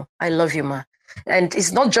 I love you, Ma. And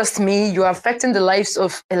it's not just me. You're affecting the lives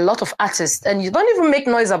of a lot of artists and you don't even make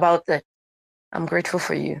noise about it. I'm grateful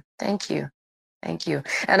for you. Thank you. Thank you.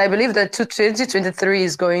 And I believe that 2023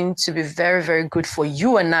 is going to be very, very good for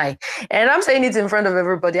you and I. And I'm saying it in front of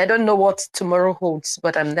everybody. I don't know what tomorrow holds,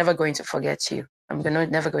 but I'm never going to forget you.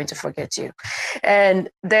 Never going to forget you. And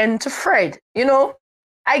then to Fred,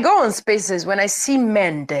 I go on spaces when I see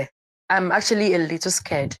men there. I'm actually a little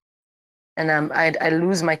scared. And I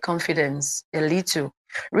lose my confidence a little.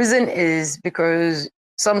 Reason is because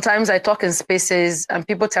sometimes I talk in spaces and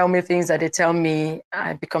people tell me things that they tell me,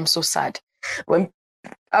 I become so sad. When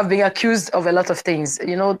I've been accused of a lot of things,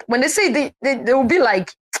 when they say they will be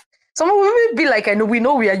like, someone will be like, we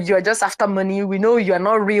know you are just after money. We know you are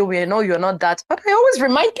not real. We know you are not that. But I always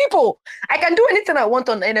remind people, I can do anything I want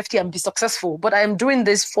on NFT and be successful. But I am doing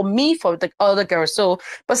this for me, for the other girls. So,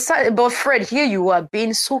 but Fred, here you are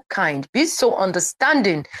being so kind, being so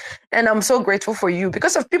understanding. And I'm so grateful for you.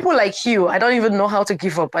 Because of people like you, I don't even know how to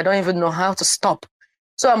give up. I don't even know how to stop.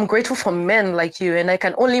 So I'm grateful for men like you. And I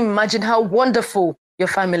can only imagine how wonderful your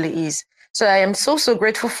family is. So I am so, so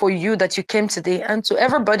grateful for you that you came today. And to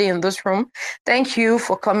everybody in this room, thank you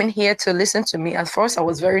for coming here to listen to me. At first, I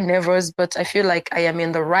was very nervous, but I feel like I am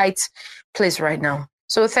in the right place right now.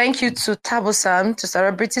 So thank you to Tabo-san, to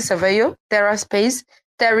Celebrity Surveyor, TerraSpace,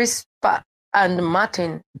 Terispa, and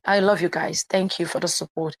Martin. I love you guys. Thank you for the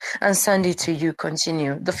support. And Sandy, to you,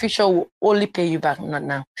 continue. The future will only pay you back, not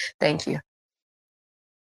now. Thank you.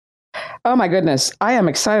 Oh, my goodness. I am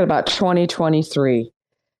excited about 2023.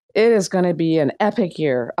 It is going to be an epic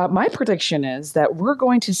year. My prediction is that we're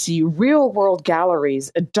going to see real world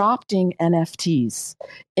galleries adopting NFTs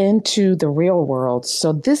into the real world.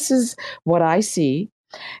 So this is what I see.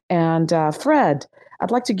 And Fred,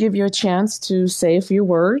 I'd like to give you a chance to say a few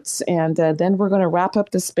words, and then we're going to wrap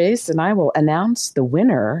up the space, and I will announce the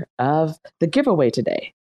winner of the giveaway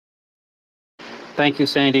today. Thank you,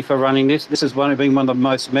 Sandy, for running this. This has been one of the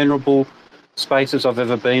most memorable spaces I've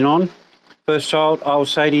ever been on. First child, I will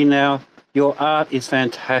say to you now, your art is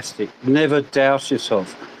fantastic. Never doubt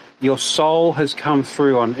yourself. Your soul has come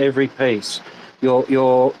through on every piece.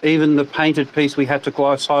 Your even the painted piece we had to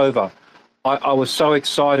gloss over. I was so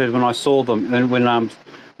excited when I saw them and when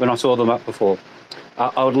I saw them up before.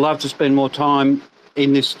 I would love to spend more time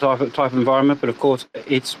in this type of environment, but of course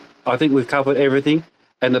I think we've covered everything.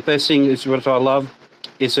 And the best thing is what I love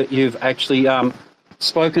is that you've actually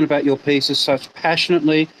spoken about your pieces such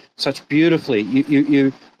passionately, such beautifully.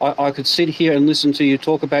 I could sit here and listen to you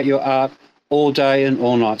talk about your art all day and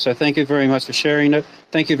all night. So thank you very much for sharing it.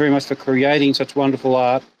 Thank you very much for creating such wonderful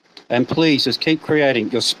art. And please just keep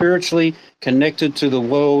creating. You're spiritually connected to the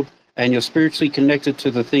world and you're spiritually connected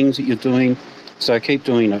to the things that you're doing. So keep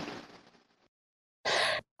doing it.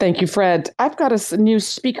 Thank you, Fred. I've got a new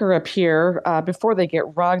speaker up here before they get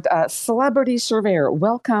rugged. Celebrity Surveyor,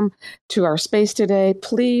 welcome to our space today.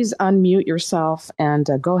 Please unmute yourself and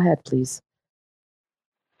go ahead, please.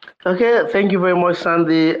 Okay, thank you very much,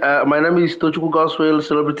 Sandy. My name is Tochukwu Goswell,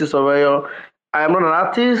 Celebrity Surveyor. I am not an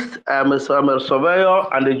artist. I'm a surveyor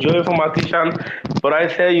and a joyful mathematician. But I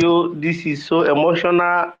tell you, this is so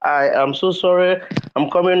emotional. I am so sorry. I'm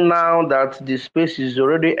coming now that the space is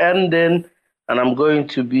already ending, and I'm going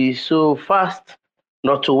to be so fast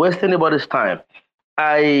not to waste anybody's time.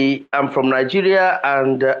 I am from Nigeria,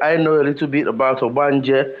 and I know a little bit about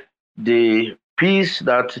Obanje, the piece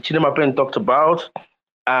that Chidimmapaints talked about.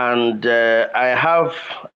 And I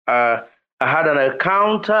had an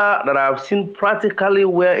encounter that I've seen practically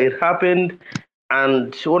where it happened.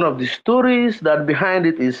 And one of the stories that behind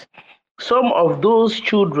it is some of those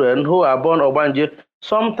children who are born Obanje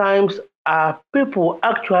sometimes are people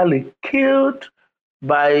actually killed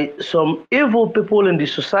by some evil people in the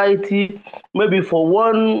society, maybe for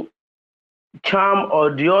one charm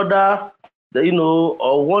or the other,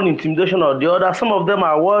 or one intimidation or the other. Some of them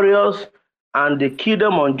are warriors and they kill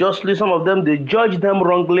them unjustly. Some of them, they judge them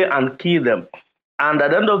wrongly and kill them. And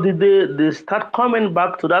at the end of the day, they start coming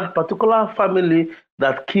back to that particular family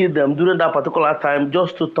that killed them during that particular time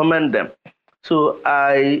just to torment them. So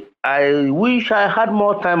I wish I had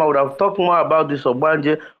more time. I would have talked more about this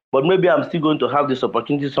Obanje, but maybe I'm still going to have this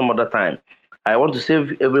opportunity some other time. I want to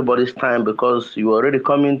save everybody's time because you're already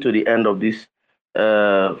coming to the end of this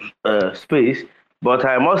space. But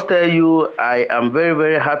I must tell you, I am very,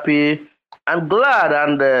 very happy and glad,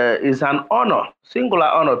 and it's an honor, singular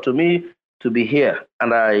honor to me to be here.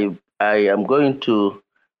 And I am going to,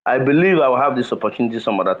 I believe I will have this opportunity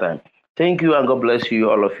some other time. Thank you, and God bless you,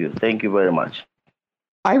 all of you. Thank you very much.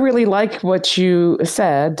 I really like what you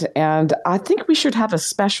said, and I think we should have a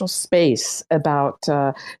special space about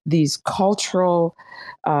these cultural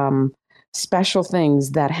special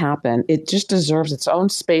things that happen. It just deserves its own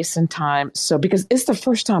space and time. So, because it's the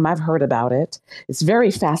first time I've heard about it, it's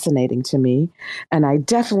very fascinating to me, and I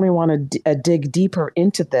definitely want to dig deeper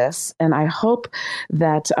into this. And I hope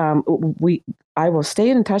that I will stay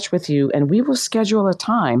in touch with you, and we will schedule a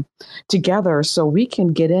time together so we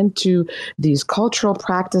can get into these cultural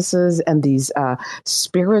practices and these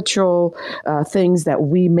spiritual things that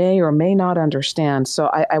we may or may not understand. So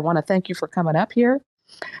I want to thank you for coming up here.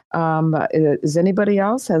 Is anybody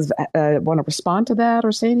else want to respond to that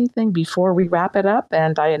or say anything before we wrap it up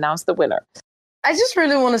and I announce the winner? I just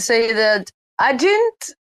really want to say that I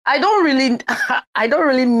don't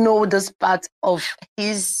really know this part of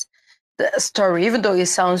his story, even though it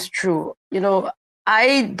sounds true.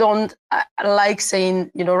 I like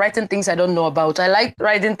saying, writing things I don't know about. I like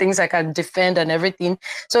writing things I can defend and everything.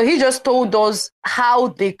 So he just told us how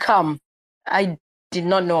they come. I did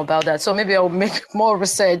not know about that. So maybe I'll make more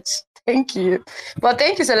research. Thank you. But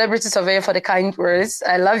thank you, Celebrity Surveyor, for the kind words.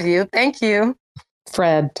 I love you. Thank you.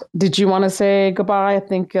 Fred, did you want to say goodbye, I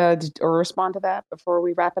think, or respond to that before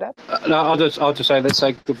we wrap it up? No, I'll just say let's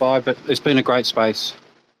say goodbye, but it's been a great space.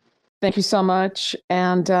 Thank you so much.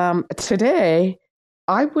 And today,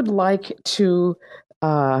 I would like to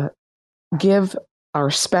give our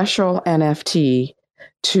special NFT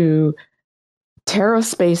to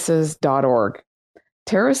terraspaces.org.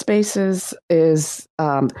 TerraSpaces is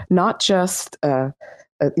not just a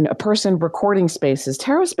person recording spaces.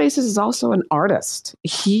 TerraSpaces is also an artist.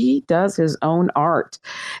 He does his own art,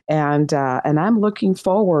 and I'm looking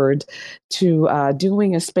forward to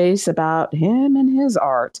doing a space about him and his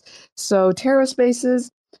art. So TerraSpaces,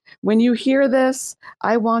 when you hear this,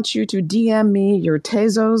 I want you to DM me your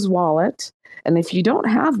Tezos wallet, and if you don't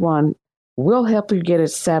have one, we'll help you get it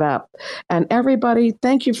set up. And everybody,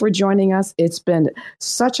 thank you for joining us. It's been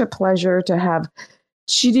such a pleasure to have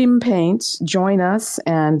Chidimmapaints join us,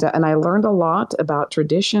 and I learned a lot about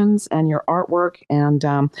traditions and your artwork,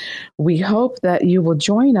 and we hope that you will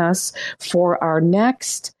join us for our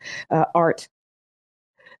next art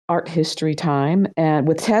history time and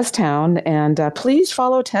with TezTown. And please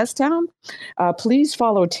follow TezTown. Please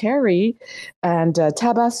follow Terry and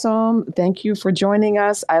Tabassum. Thank you for joining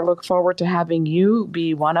us. I look forward to having you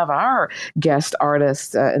be one of our guest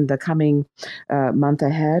artists in the coming month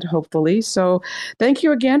ahead, hopefully. So thank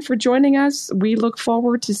you again for joining us. We look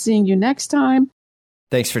forward to seeing you next time.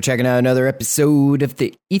 Thanks for checking out another episode of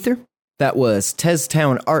The Ether. That was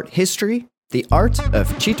TezTown Art History, the art of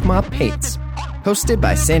Chidimmapaints. hosted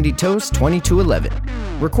by Sandy Toes 2211,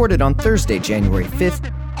 recorded on Thursday, January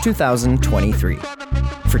 5th, 2023.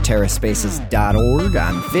 For TerraSpaces.org,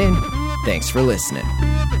 I'm Finn. Thanks for listening.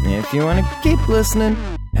 If you want to keep listening,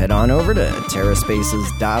 head on over to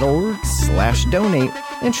TerraSpaces.org/donate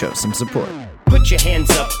and show some support. Put your hands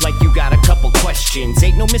up like you got a couple questions.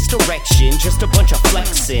 Ain't no misdirection, just a bunch of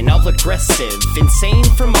flexing. All aggressive, insane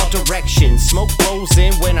from all directions. Smoke rolls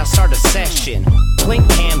in when I start a session. Blank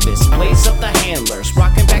canvas, blaze up the handlers.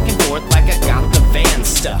 Rocking back and forth like I got the van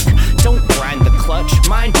stuck. Don't grind the clutch,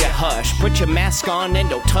 mind your hush. Put your mask on and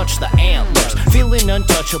don't touch the antlers. Feeling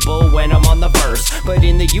untouchable when I'm on the verse. But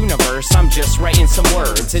in the universe, I'm just writing some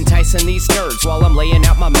words. Enticing these nerds while I'm laying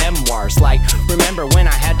out my memoirs. Like, remember when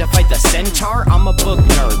I had to fight the centaur? I'm a book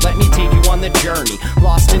nerd, let me take you on the journey.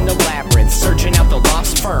 Lost in the labyrinth, searching out the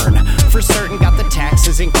lost fern. For certain, got the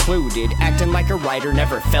taxes included. Acting like a writer,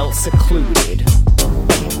 never felt secluded.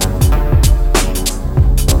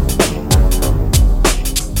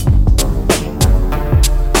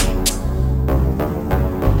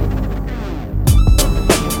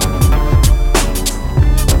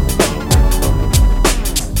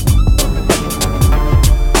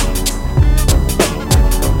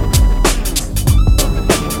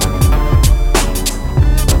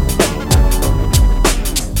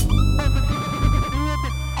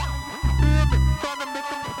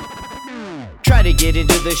 Try to get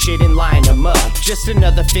into the shit and line them up. Just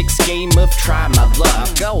another fixed game of try my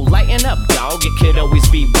luck. Go, lighten up, dog, it could always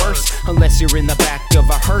be worse. Unless you're in the back of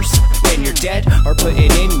a hearse, then you're dead or putting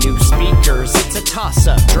in new speakers. It's a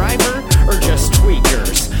toss-up, driver or just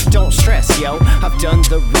tweakers. Don't stress, yo, I've done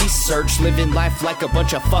the research. Living life like a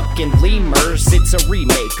bunch of fucking lemurs. It's a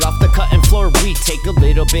remake, off the cutting floor we take a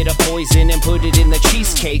little bit of poison and put it in the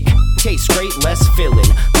cheesecake. Tastes great, less filling,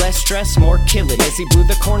 less stress, more killing. As he blew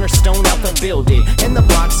the cornerstone out the building and the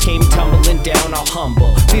blocks came tumbling down, all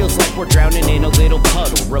humble. Feels like we're drowning in a little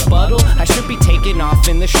puddle. Rebuttal, I should be taking off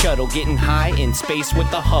in the shuttle, getting high in space with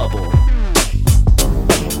the Hubble.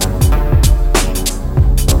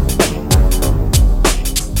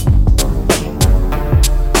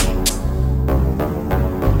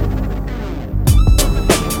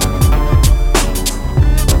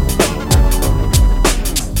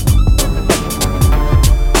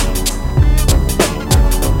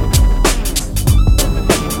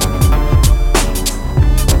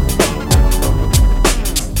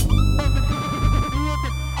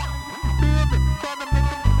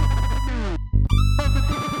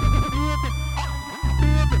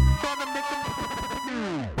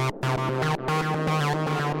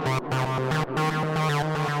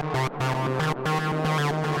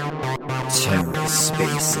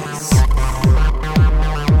 TerraSpaces.